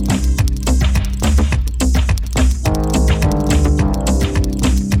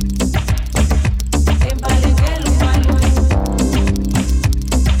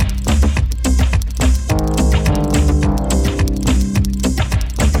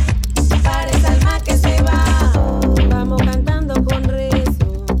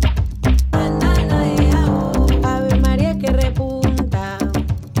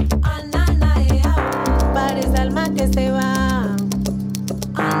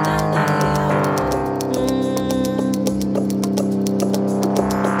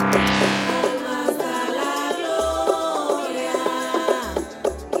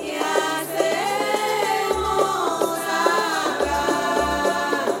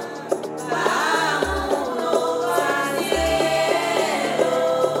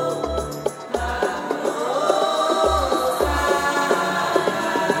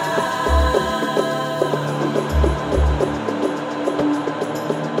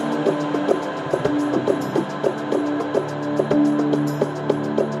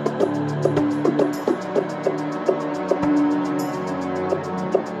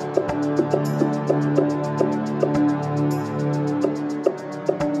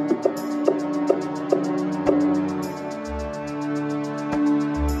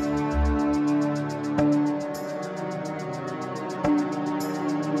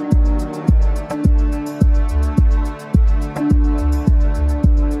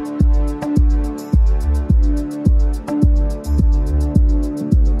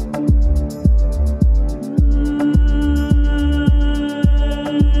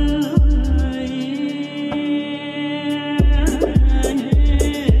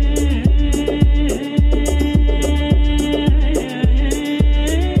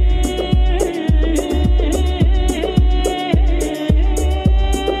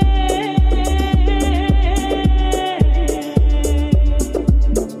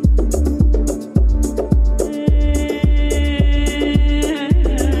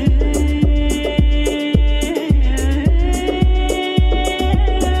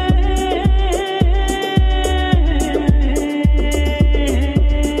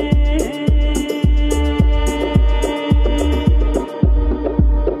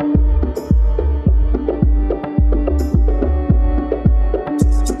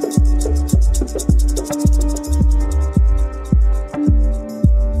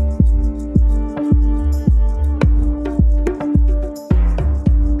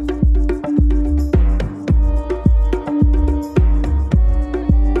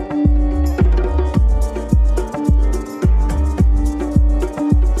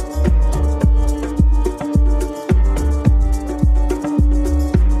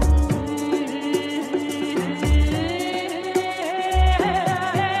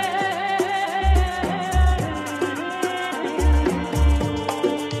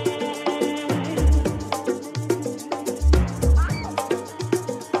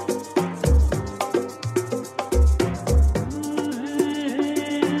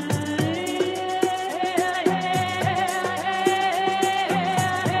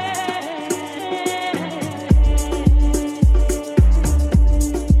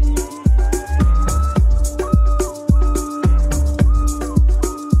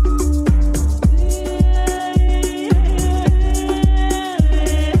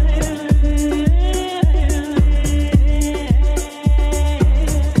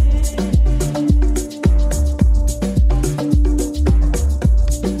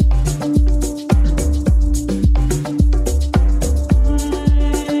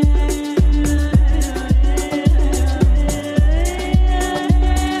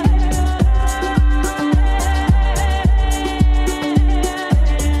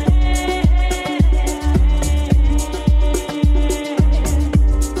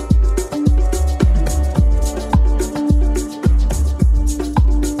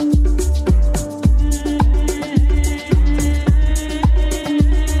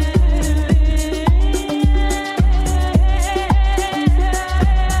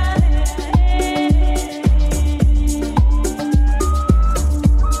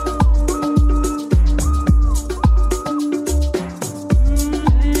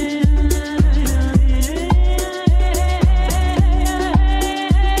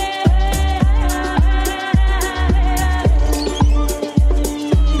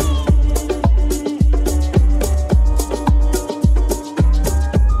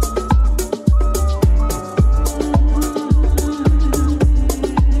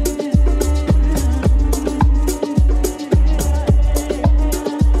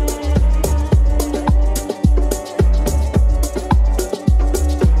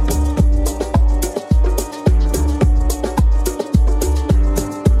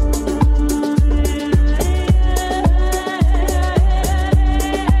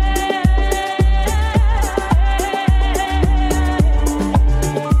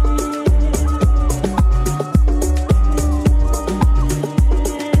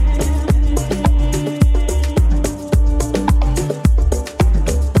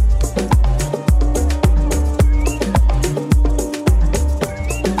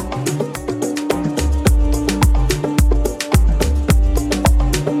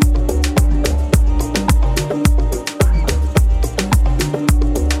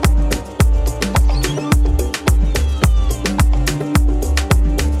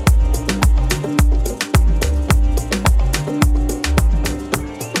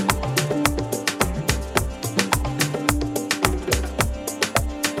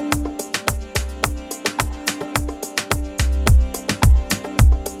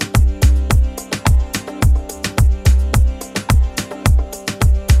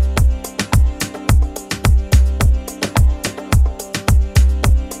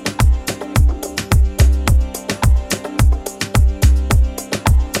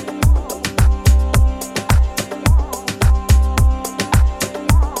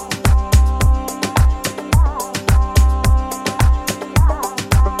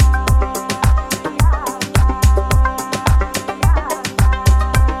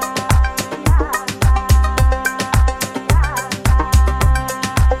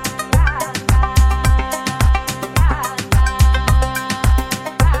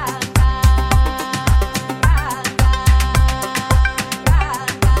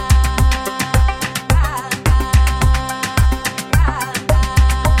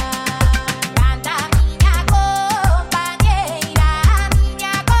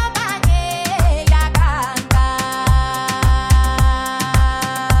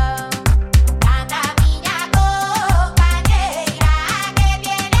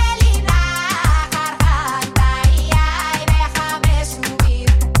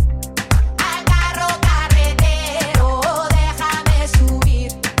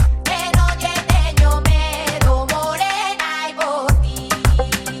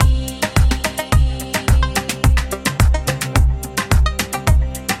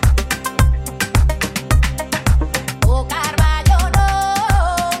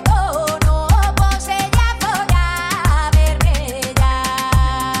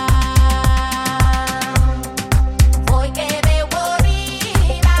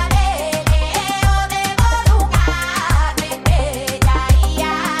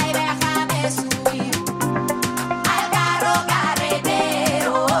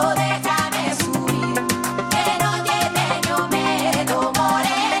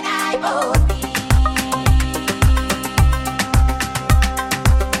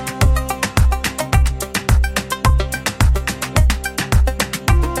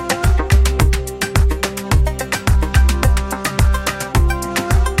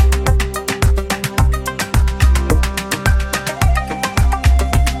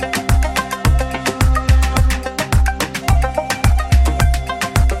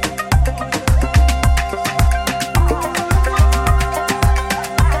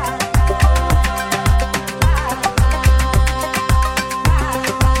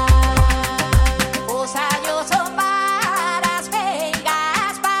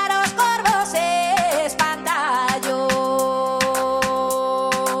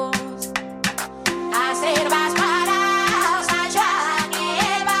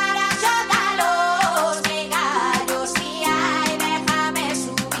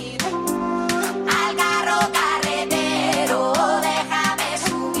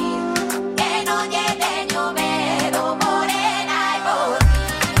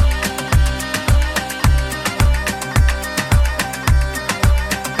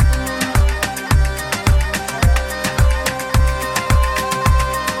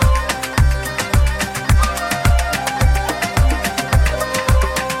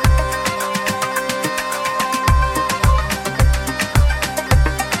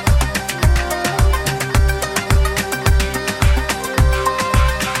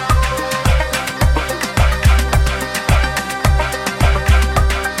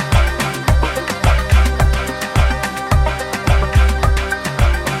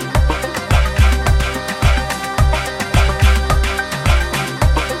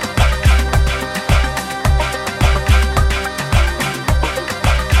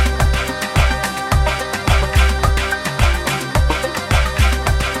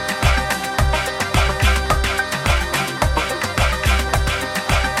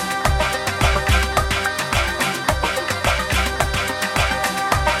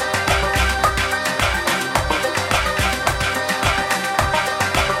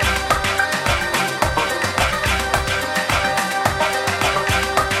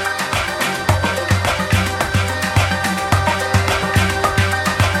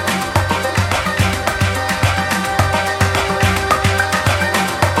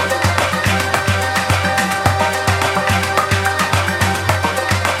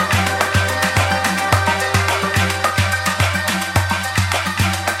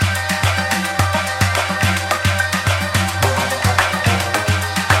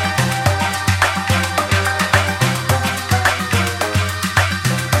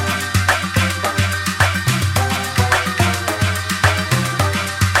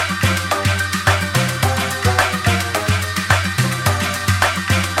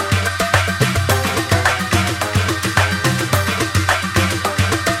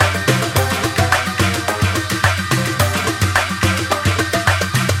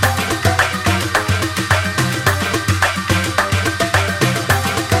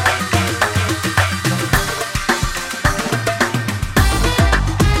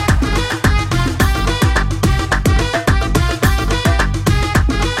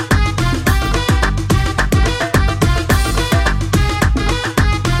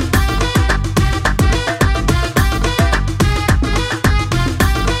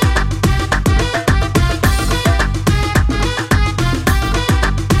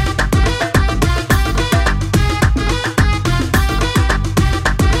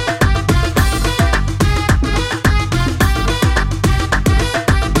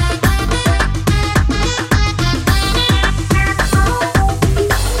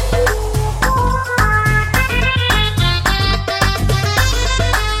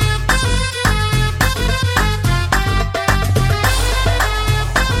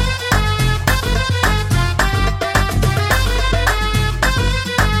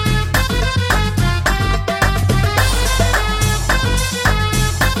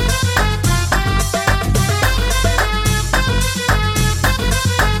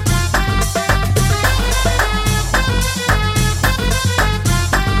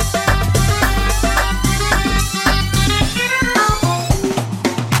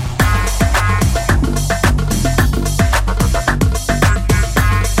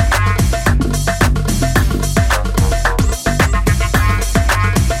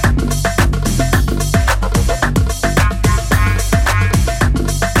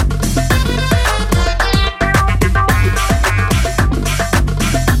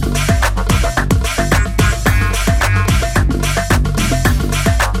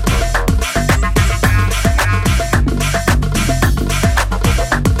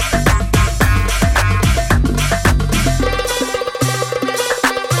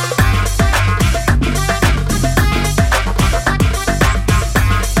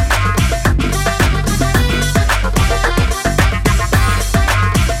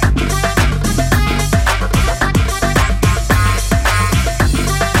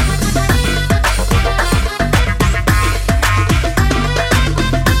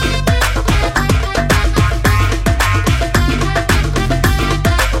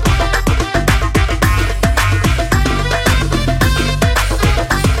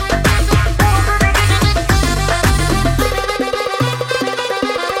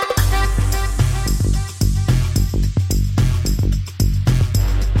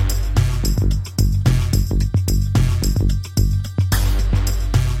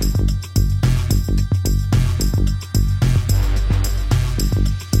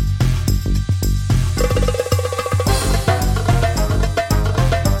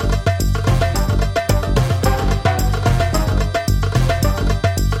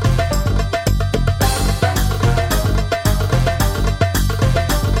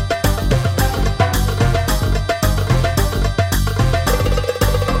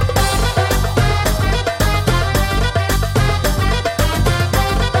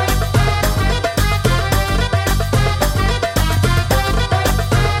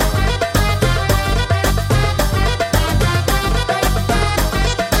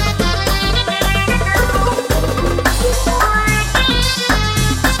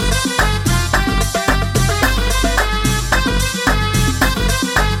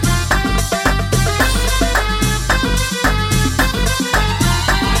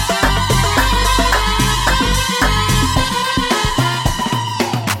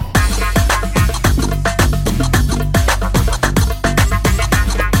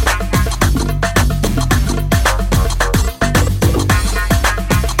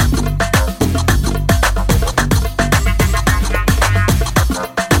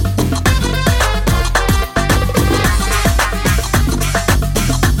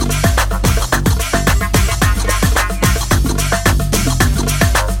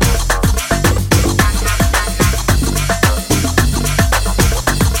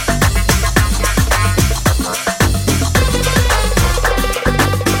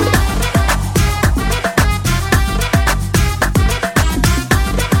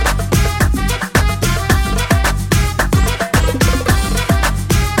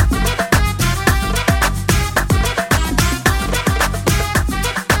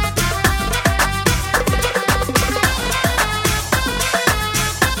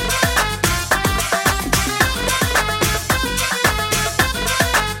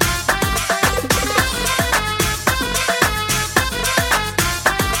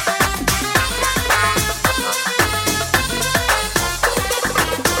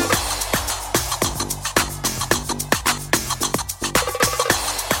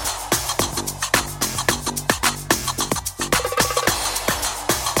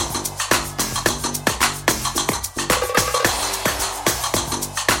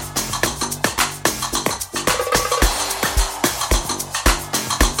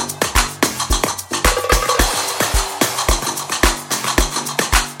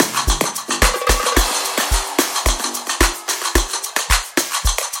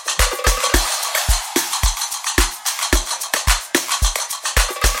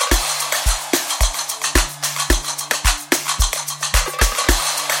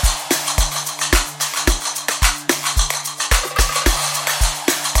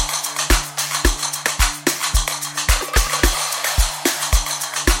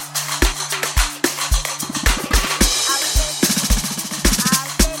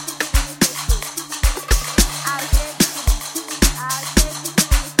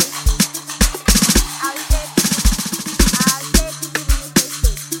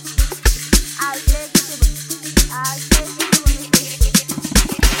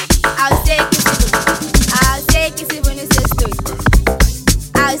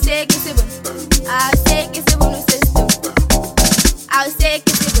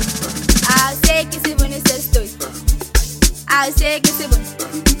Ah, sei que se bueno estoy. Ah, sei que se bueno.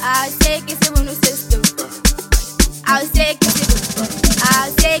 Ah, sei que se bueno estoy. Ah, sei que se bueno. Ah,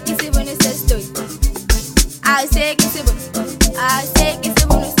 sei que se bueno estoy. Ah, sei que se bueno. Ah, sei que se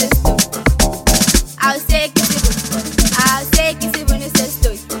bueno estoy. Ah, sei que se bueno. Ah, sei que se bueno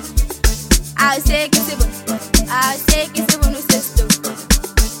estoy. Ah, sei que se bueno. Ah, sei que se bueno estoy.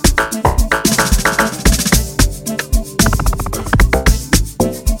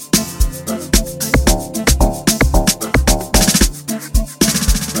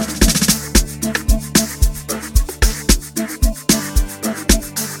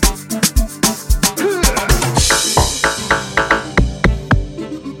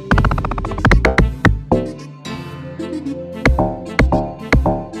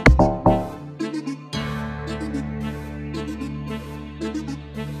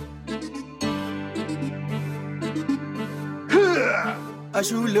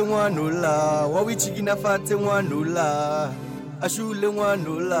 Ashule nwanula, wawichikina fate nwanula. Ashule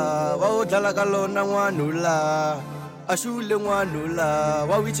nwanula, wawodlala kalona nwanula. Ashule nwanula,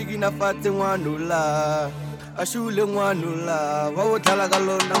 wawichikina fate nwanula. Ashule nwanula, wawodlala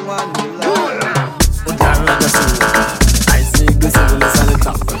kalona nwanula. Udlala kasubu, ayiseke sebolo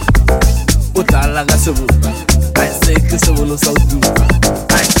saleta. Udlala kasubu, ayiseke sebolo sautu.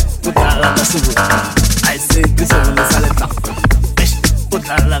 Udlala kasubu, ayiseke sebolo saleta.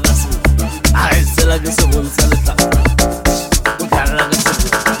 Udlala kasubu, ayiseke sebolo saleta. Udlala kasubu,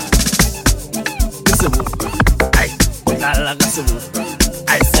 kasubu, ay. Udlala kasubu,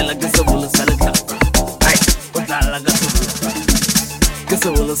 ayiseke sebolo saleta. Ay, udlala kasubu,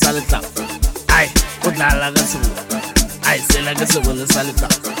 kasubu saleta. Ay, udlala kasubu, ayiseke sebolo saleta.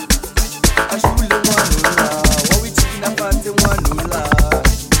 Ashule nwanula, wawichikina fate nwanula.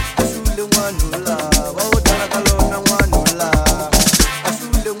 Ashule nwanula, wawodlala kalona nwanula.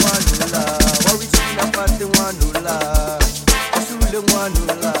 Ashule nwanula, wawichikina fate nwanula. Ashule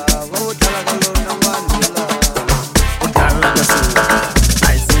nwanula, wawodlala kalona nwanula. Udlala kasubu,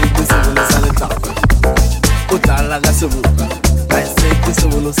 ayiseke sebolo saleta. Udlala kasubu, ayiseke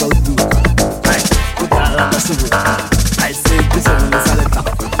sebolo sautu. Ay, udlala kasubu, ayiseke sebolo saleta.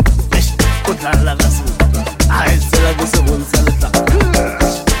 Udlala kasubu, ayiseke sebolo saleta.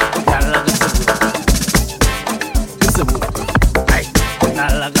 Udlala kasubu, kasubu, ay.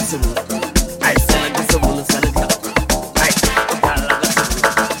 Udlala kasubu, ayiseke sebolo saleta. Ay, udlala kasubu,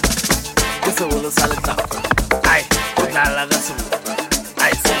 kasubu saleta. Ay, udlala kasubu,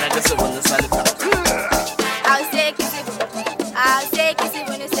 ayiseke sebolo saleta. Ah, sei que se bueno. Ah, sei que se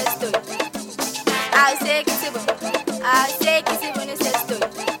bueno estoy. Ah, sei que se bueno. Ah, sei que se bueno estoy.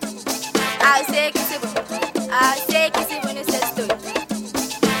 Ah, sei que se bueno. Ah, sei que se bueno estoy.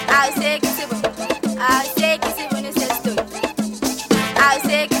 Ah, sei que se bueno. Ah, sei que se bueno estoy. Ah,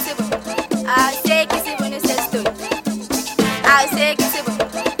 sei que se bueno. Ah, sei que se bueno estoy. Ah, sei que se bueno.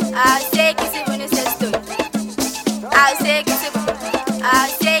 Ah, sei que se bueno estoy. Ah, sei que se bueno. Ah, sei que se bueno estoy. Ah, sei que se bueno. Ah,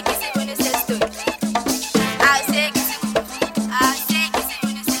 sei que se bueno estoy. Ah, sei que se bueno. Ah, sei que se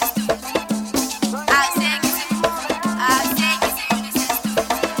bueno estoy.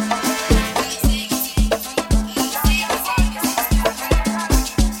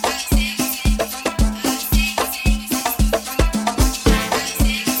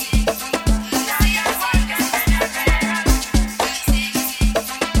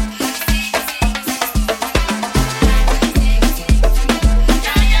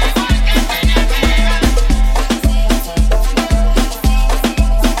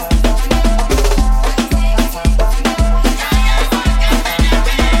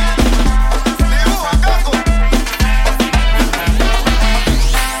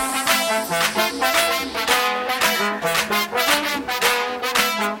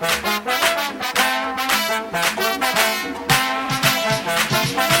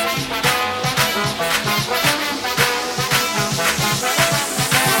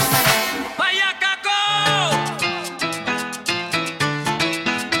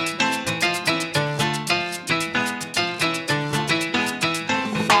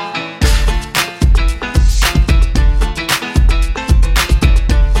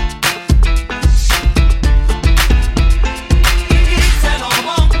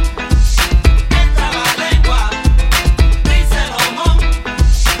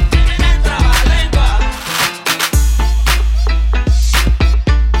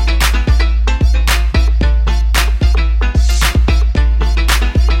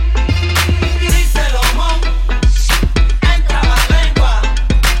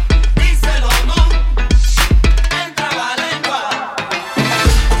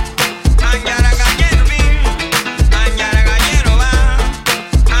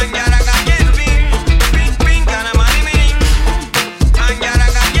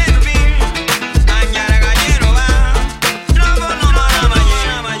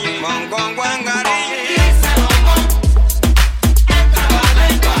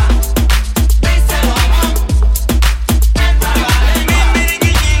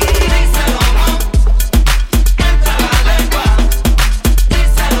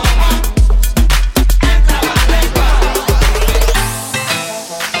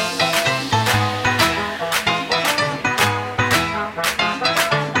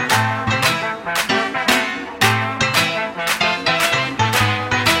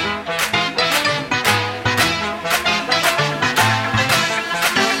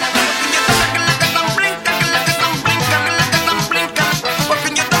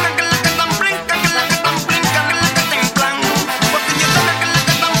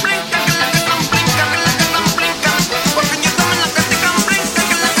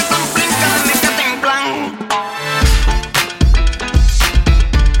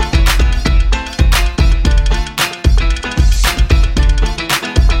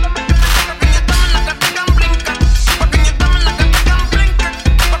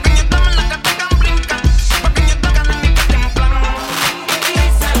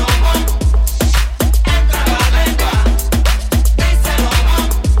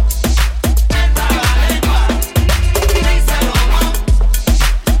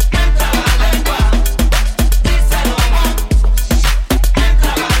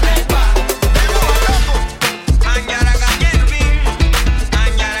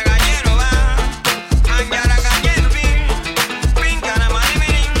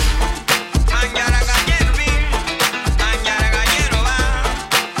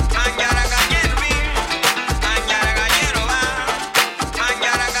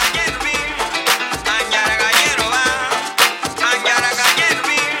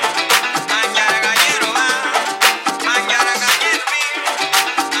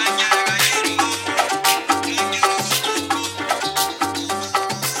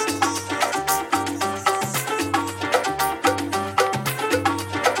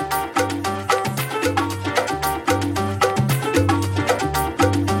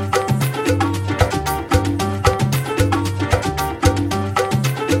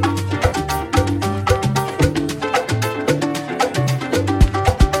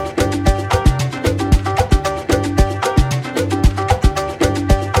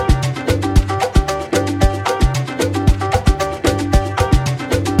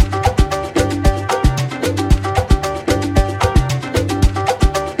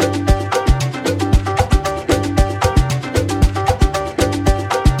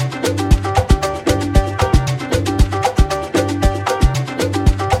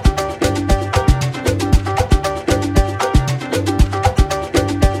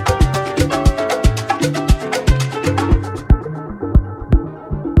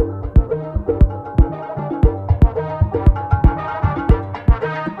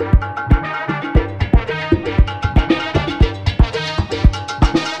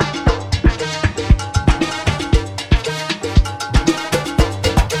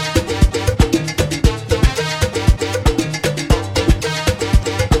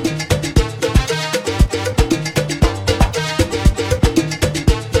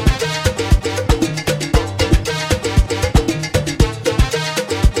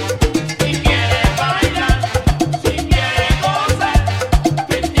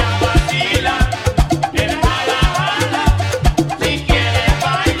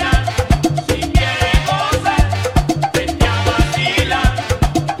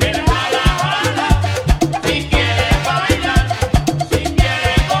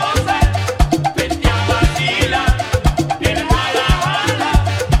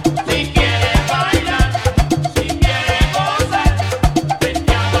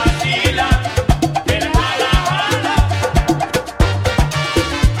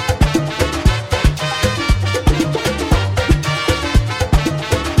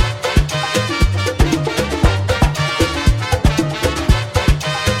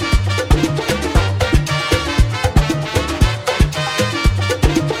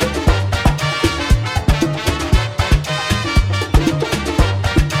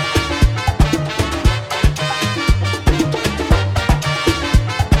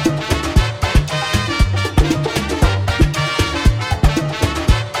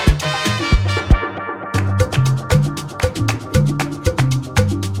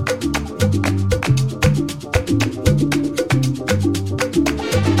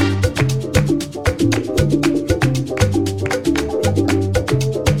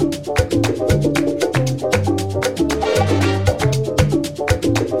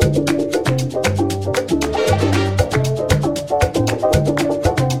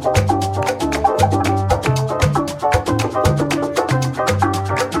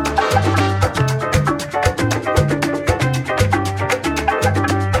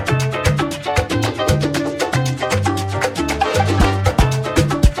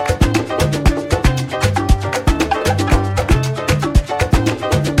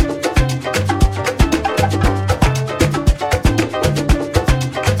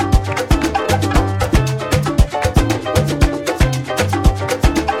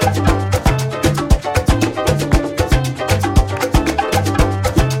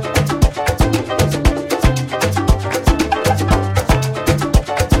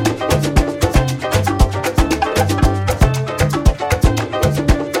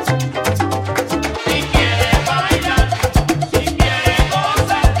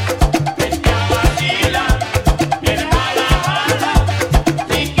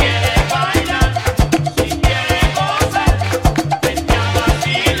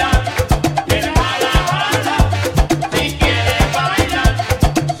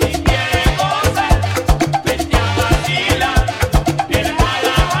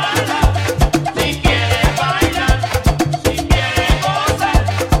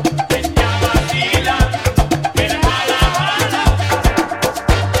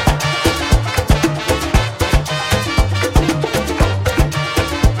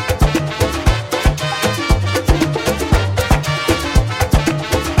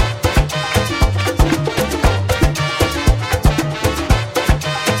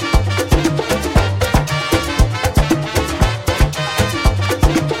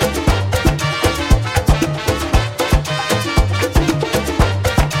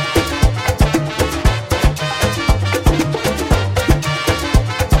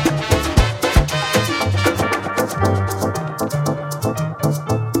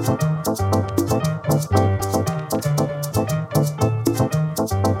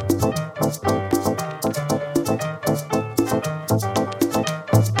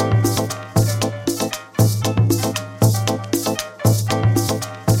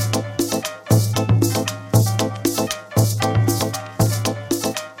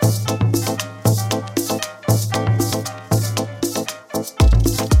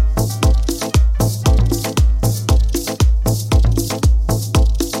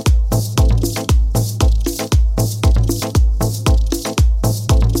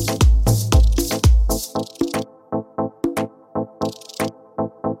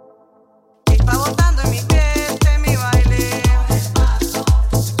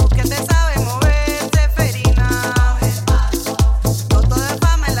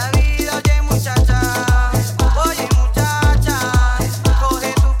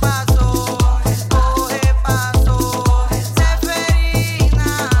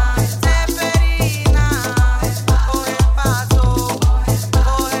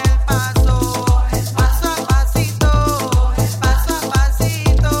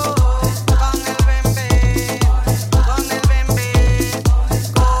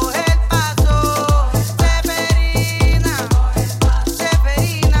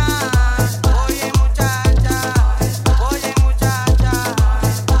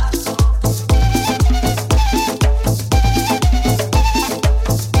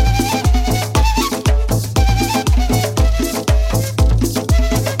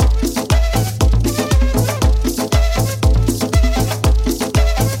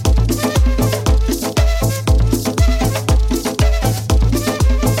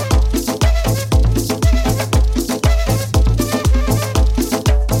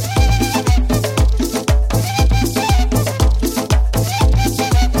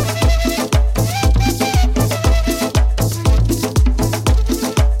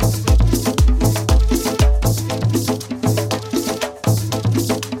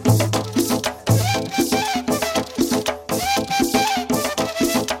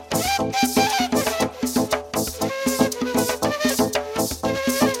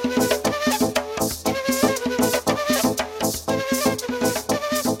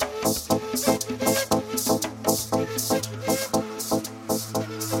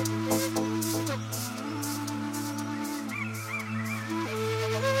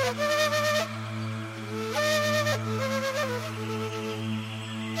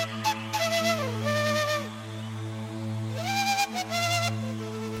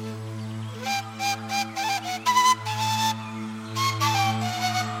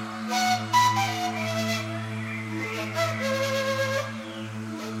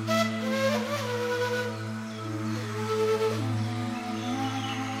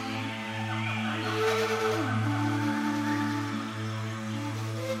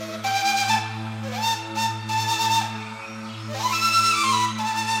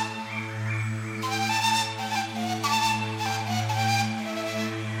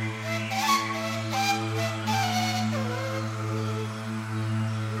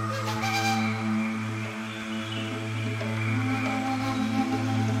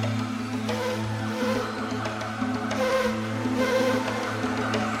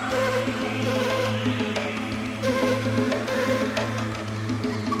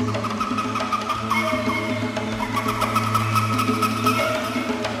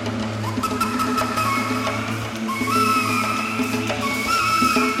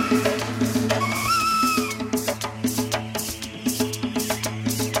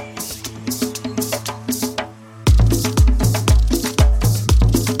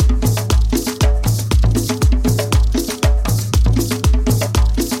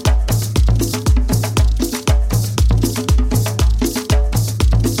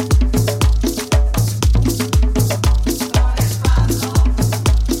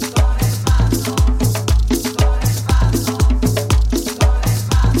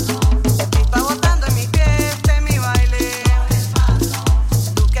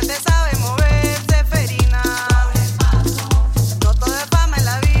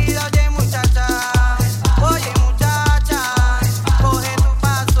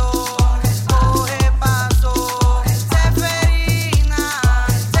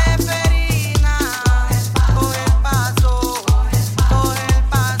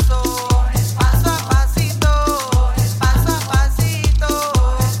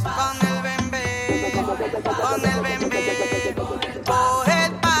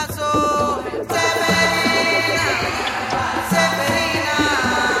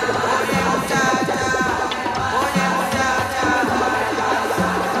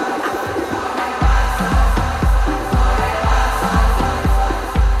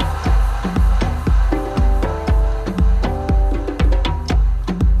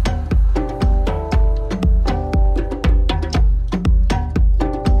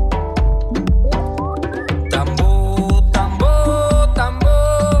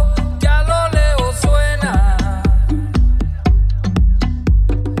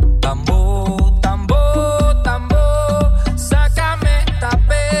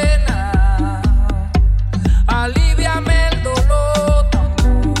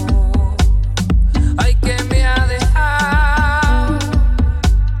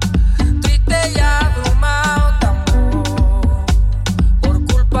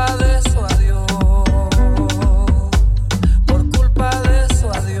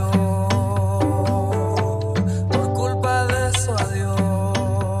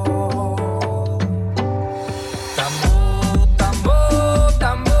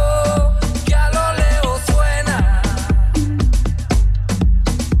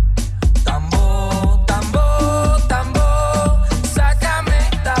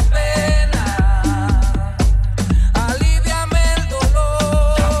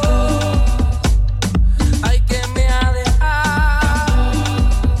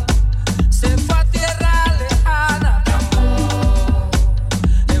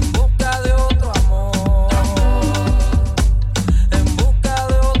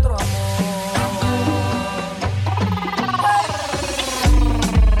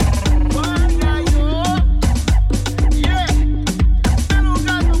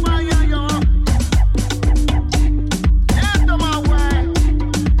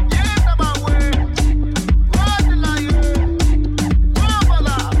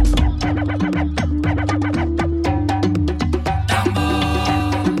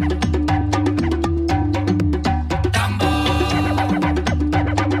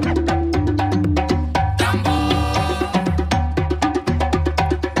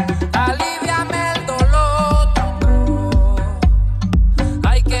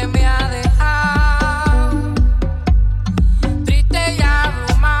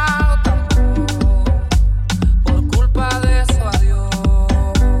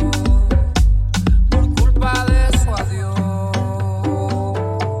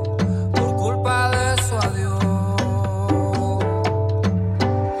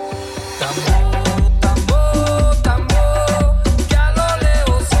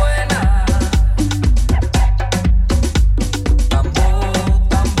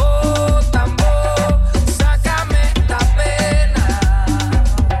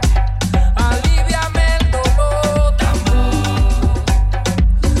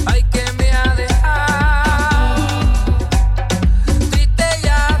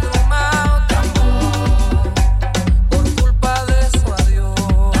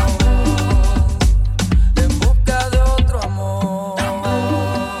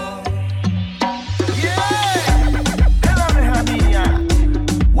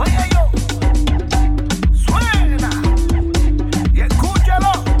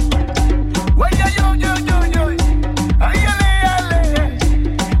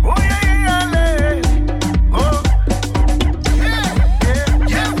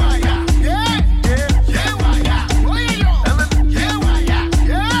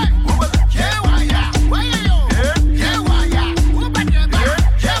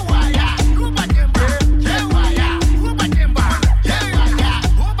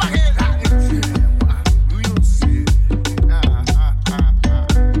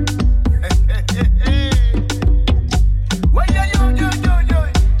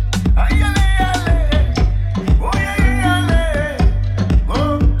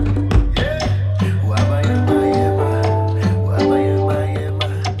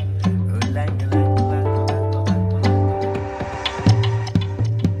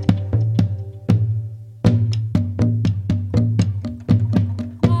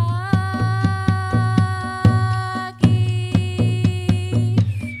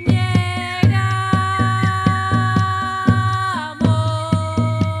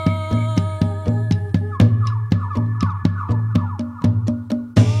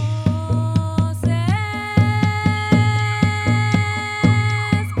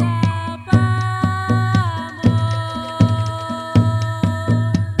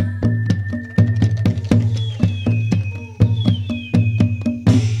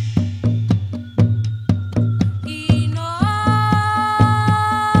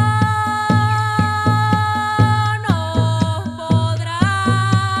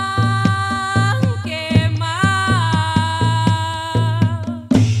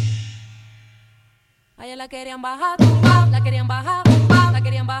 querían bajar, tumba, la querían bajar, tumba, la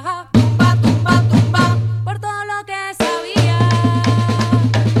querían bajar, tumba, tumba, tumba, por todo lo que sabía.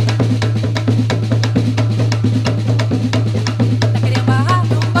 La querían bajar,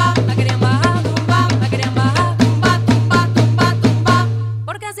 tumba, la querían bajar, tumba, la querían bajar, tumba, tumba, tumba, tumba,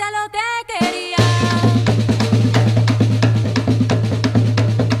 porque hacía lo que quería.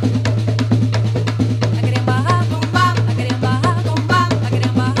 La querían bajar, tumba, la querían bajar, tumba, la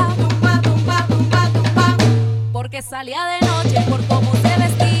querían bajar, tumba, tumba, tumba, tumba, porque salía de noche por cómo se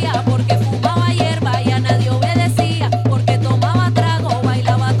vestía, porque fumaba hierba y a nadie obedecía, porque tomaba trago,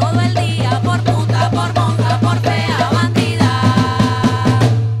 bailaba todo el día, por puta, por monja, por fea, bandida.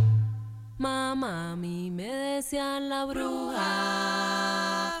 Mamá, a mí me decían la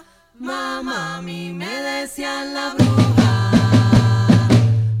bruja. Mamá, a mí me decían la bruja.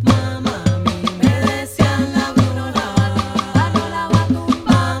 Mamá, a mí me decían la bruja. No la va a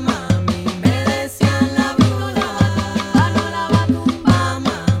tumbar. Mamá, a mí me decían la bruja. No la va a tumbar.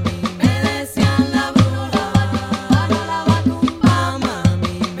 Mamá, a mí me decían la bruja. No la va a tumbar. Mamá, a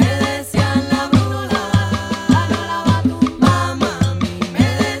mí me decían la bruja. No la va a tumbar. Mamá, a mí me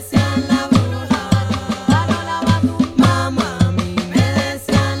decían la bruja. No la va a tumbar. Mamá, a mí me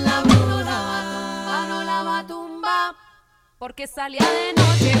decían la bruja. No la va a tumbar. Porque salía de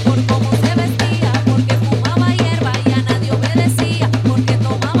noche por cómo se vestía, porque fumaba hierba y a nadie obedecía, porque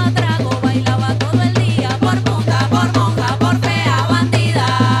tomaba trago, bailaba todo el día, por puta, por monja, por fea, bandida.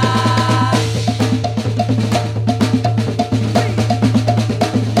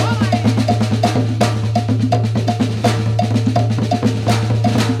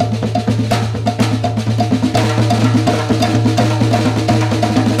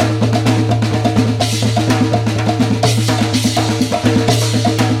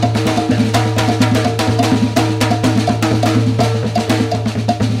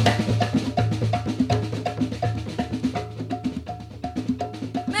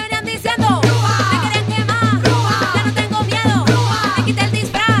 Me venían diciendo, me querían quemar, ya no tengo miedo, me quité el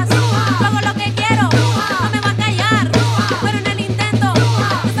disfraz, yo hago lo que quiero, no me va a callar, pero en el intento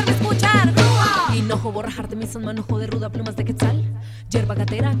de hacerme escuchar, hinojo, borrajarte mis manojo de ruda, plumas de quetzal, hierba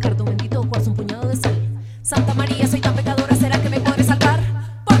gatera, cardo bendito, cuarzo, un puñado de sal. Santa María, soy tan pecadora, ¿será que me podré salvar?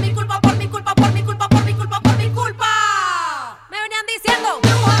 Por mi culpa, por mi culpa, por mi culpa, por mi culpa, por mi culpa. Me venían diciendo,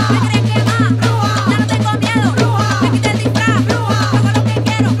 me querían quemar, ya no tengo miedo, me quité el disfraz, yo hago lo que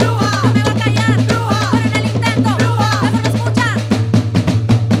quiero, no me va a callar, pero en el intento de hacerme escuchar.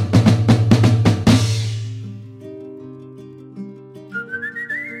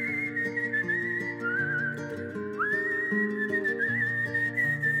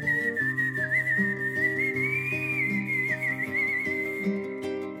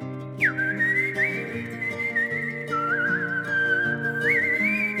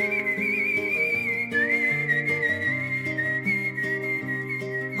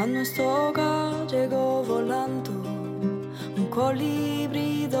 A nuestro hogar llegó volando un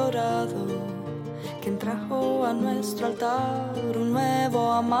colibrí dorado, quien trajo a nuestro altar un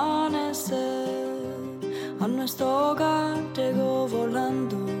nuevo amanecer. A nuestro hogar llegó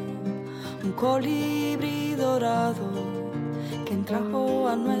volando un colibrí dorado, quien trajo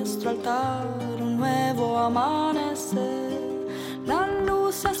a nuestro altar un nuevo amanecer. La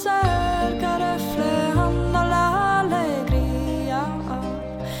luz se acerca reflejando la alegría,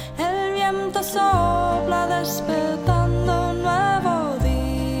 el viento sopla despertando un nuevo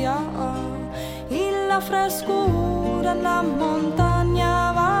día, y la frescura en la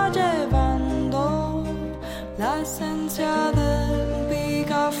montaña va llevando la esencia del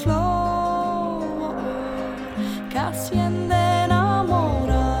picaflor que asciende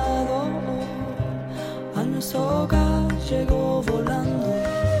enamorado. A nuestro hogar llegó volando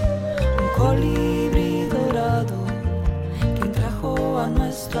un colibrí dorado, quien trajo a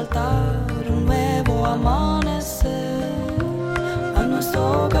nuestro altar un nuevo amanecer. A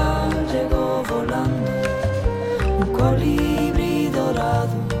nuestro hogar llegó volando un colibrí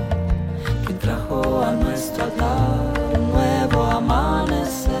dorado, quien trajo a nuestro altar un nuevo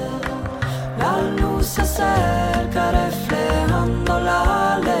amanecer. La luz se acerca reflejando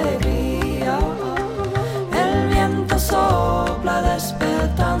la alegría, el viento sopla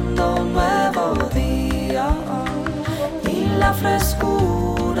despertando un nuevo día, y la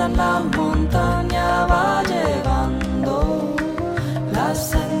frescura en la montaña va llevando la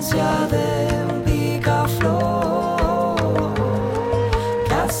esencia de un picaflor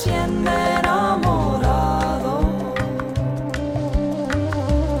que asciende enamorado.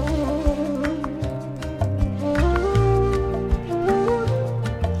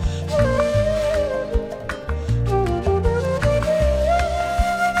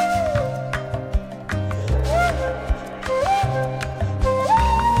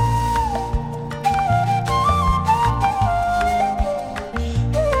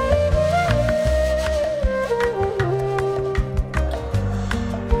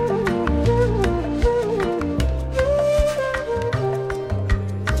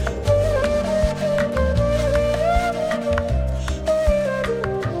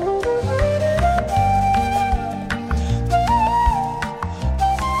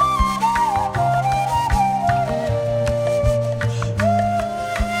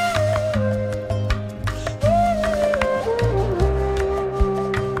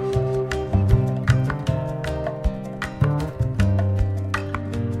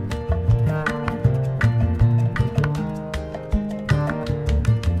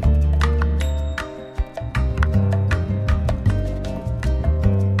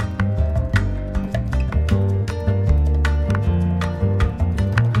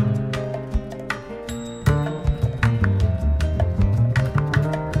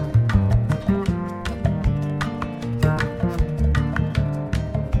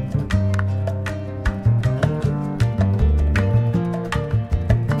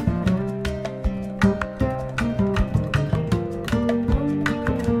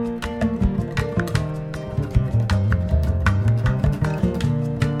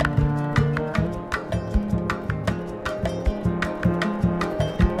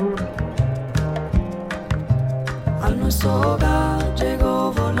 nuestro hogar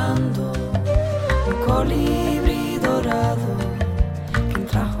llegó volando un colibrí dorado que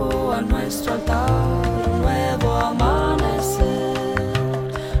trajo a nuestro altar un nuevo amanecer.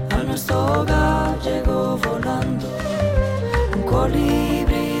 A nuestro hogar llegó volando un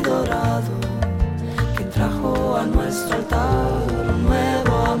colibrí dorado que trajo a nuestro altar un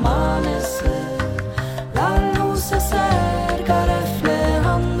nuevo amanecer. La luz se acerca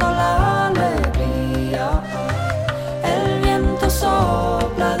reflejando la alegría. El viento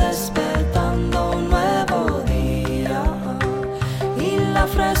sopla despertando un nuevo día. Y la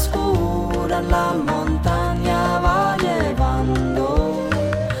frescura en la montaña va llevando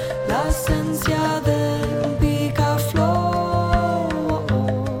la esencia de un picaflor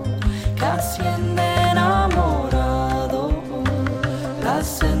que asciende enamorado. La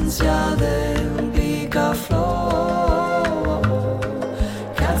esencia de un picaflor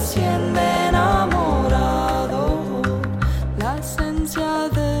que asciende enamorado. La esencia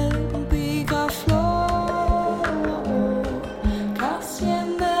de un picaflor que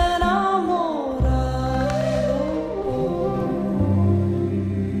asciende enamorado.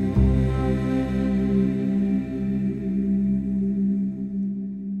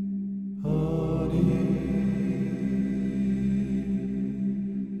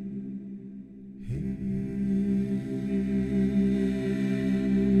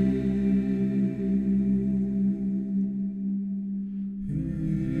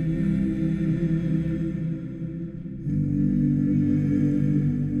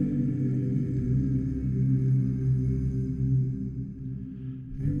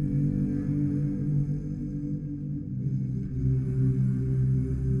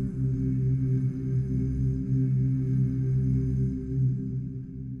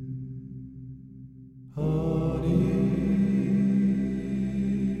 Oh.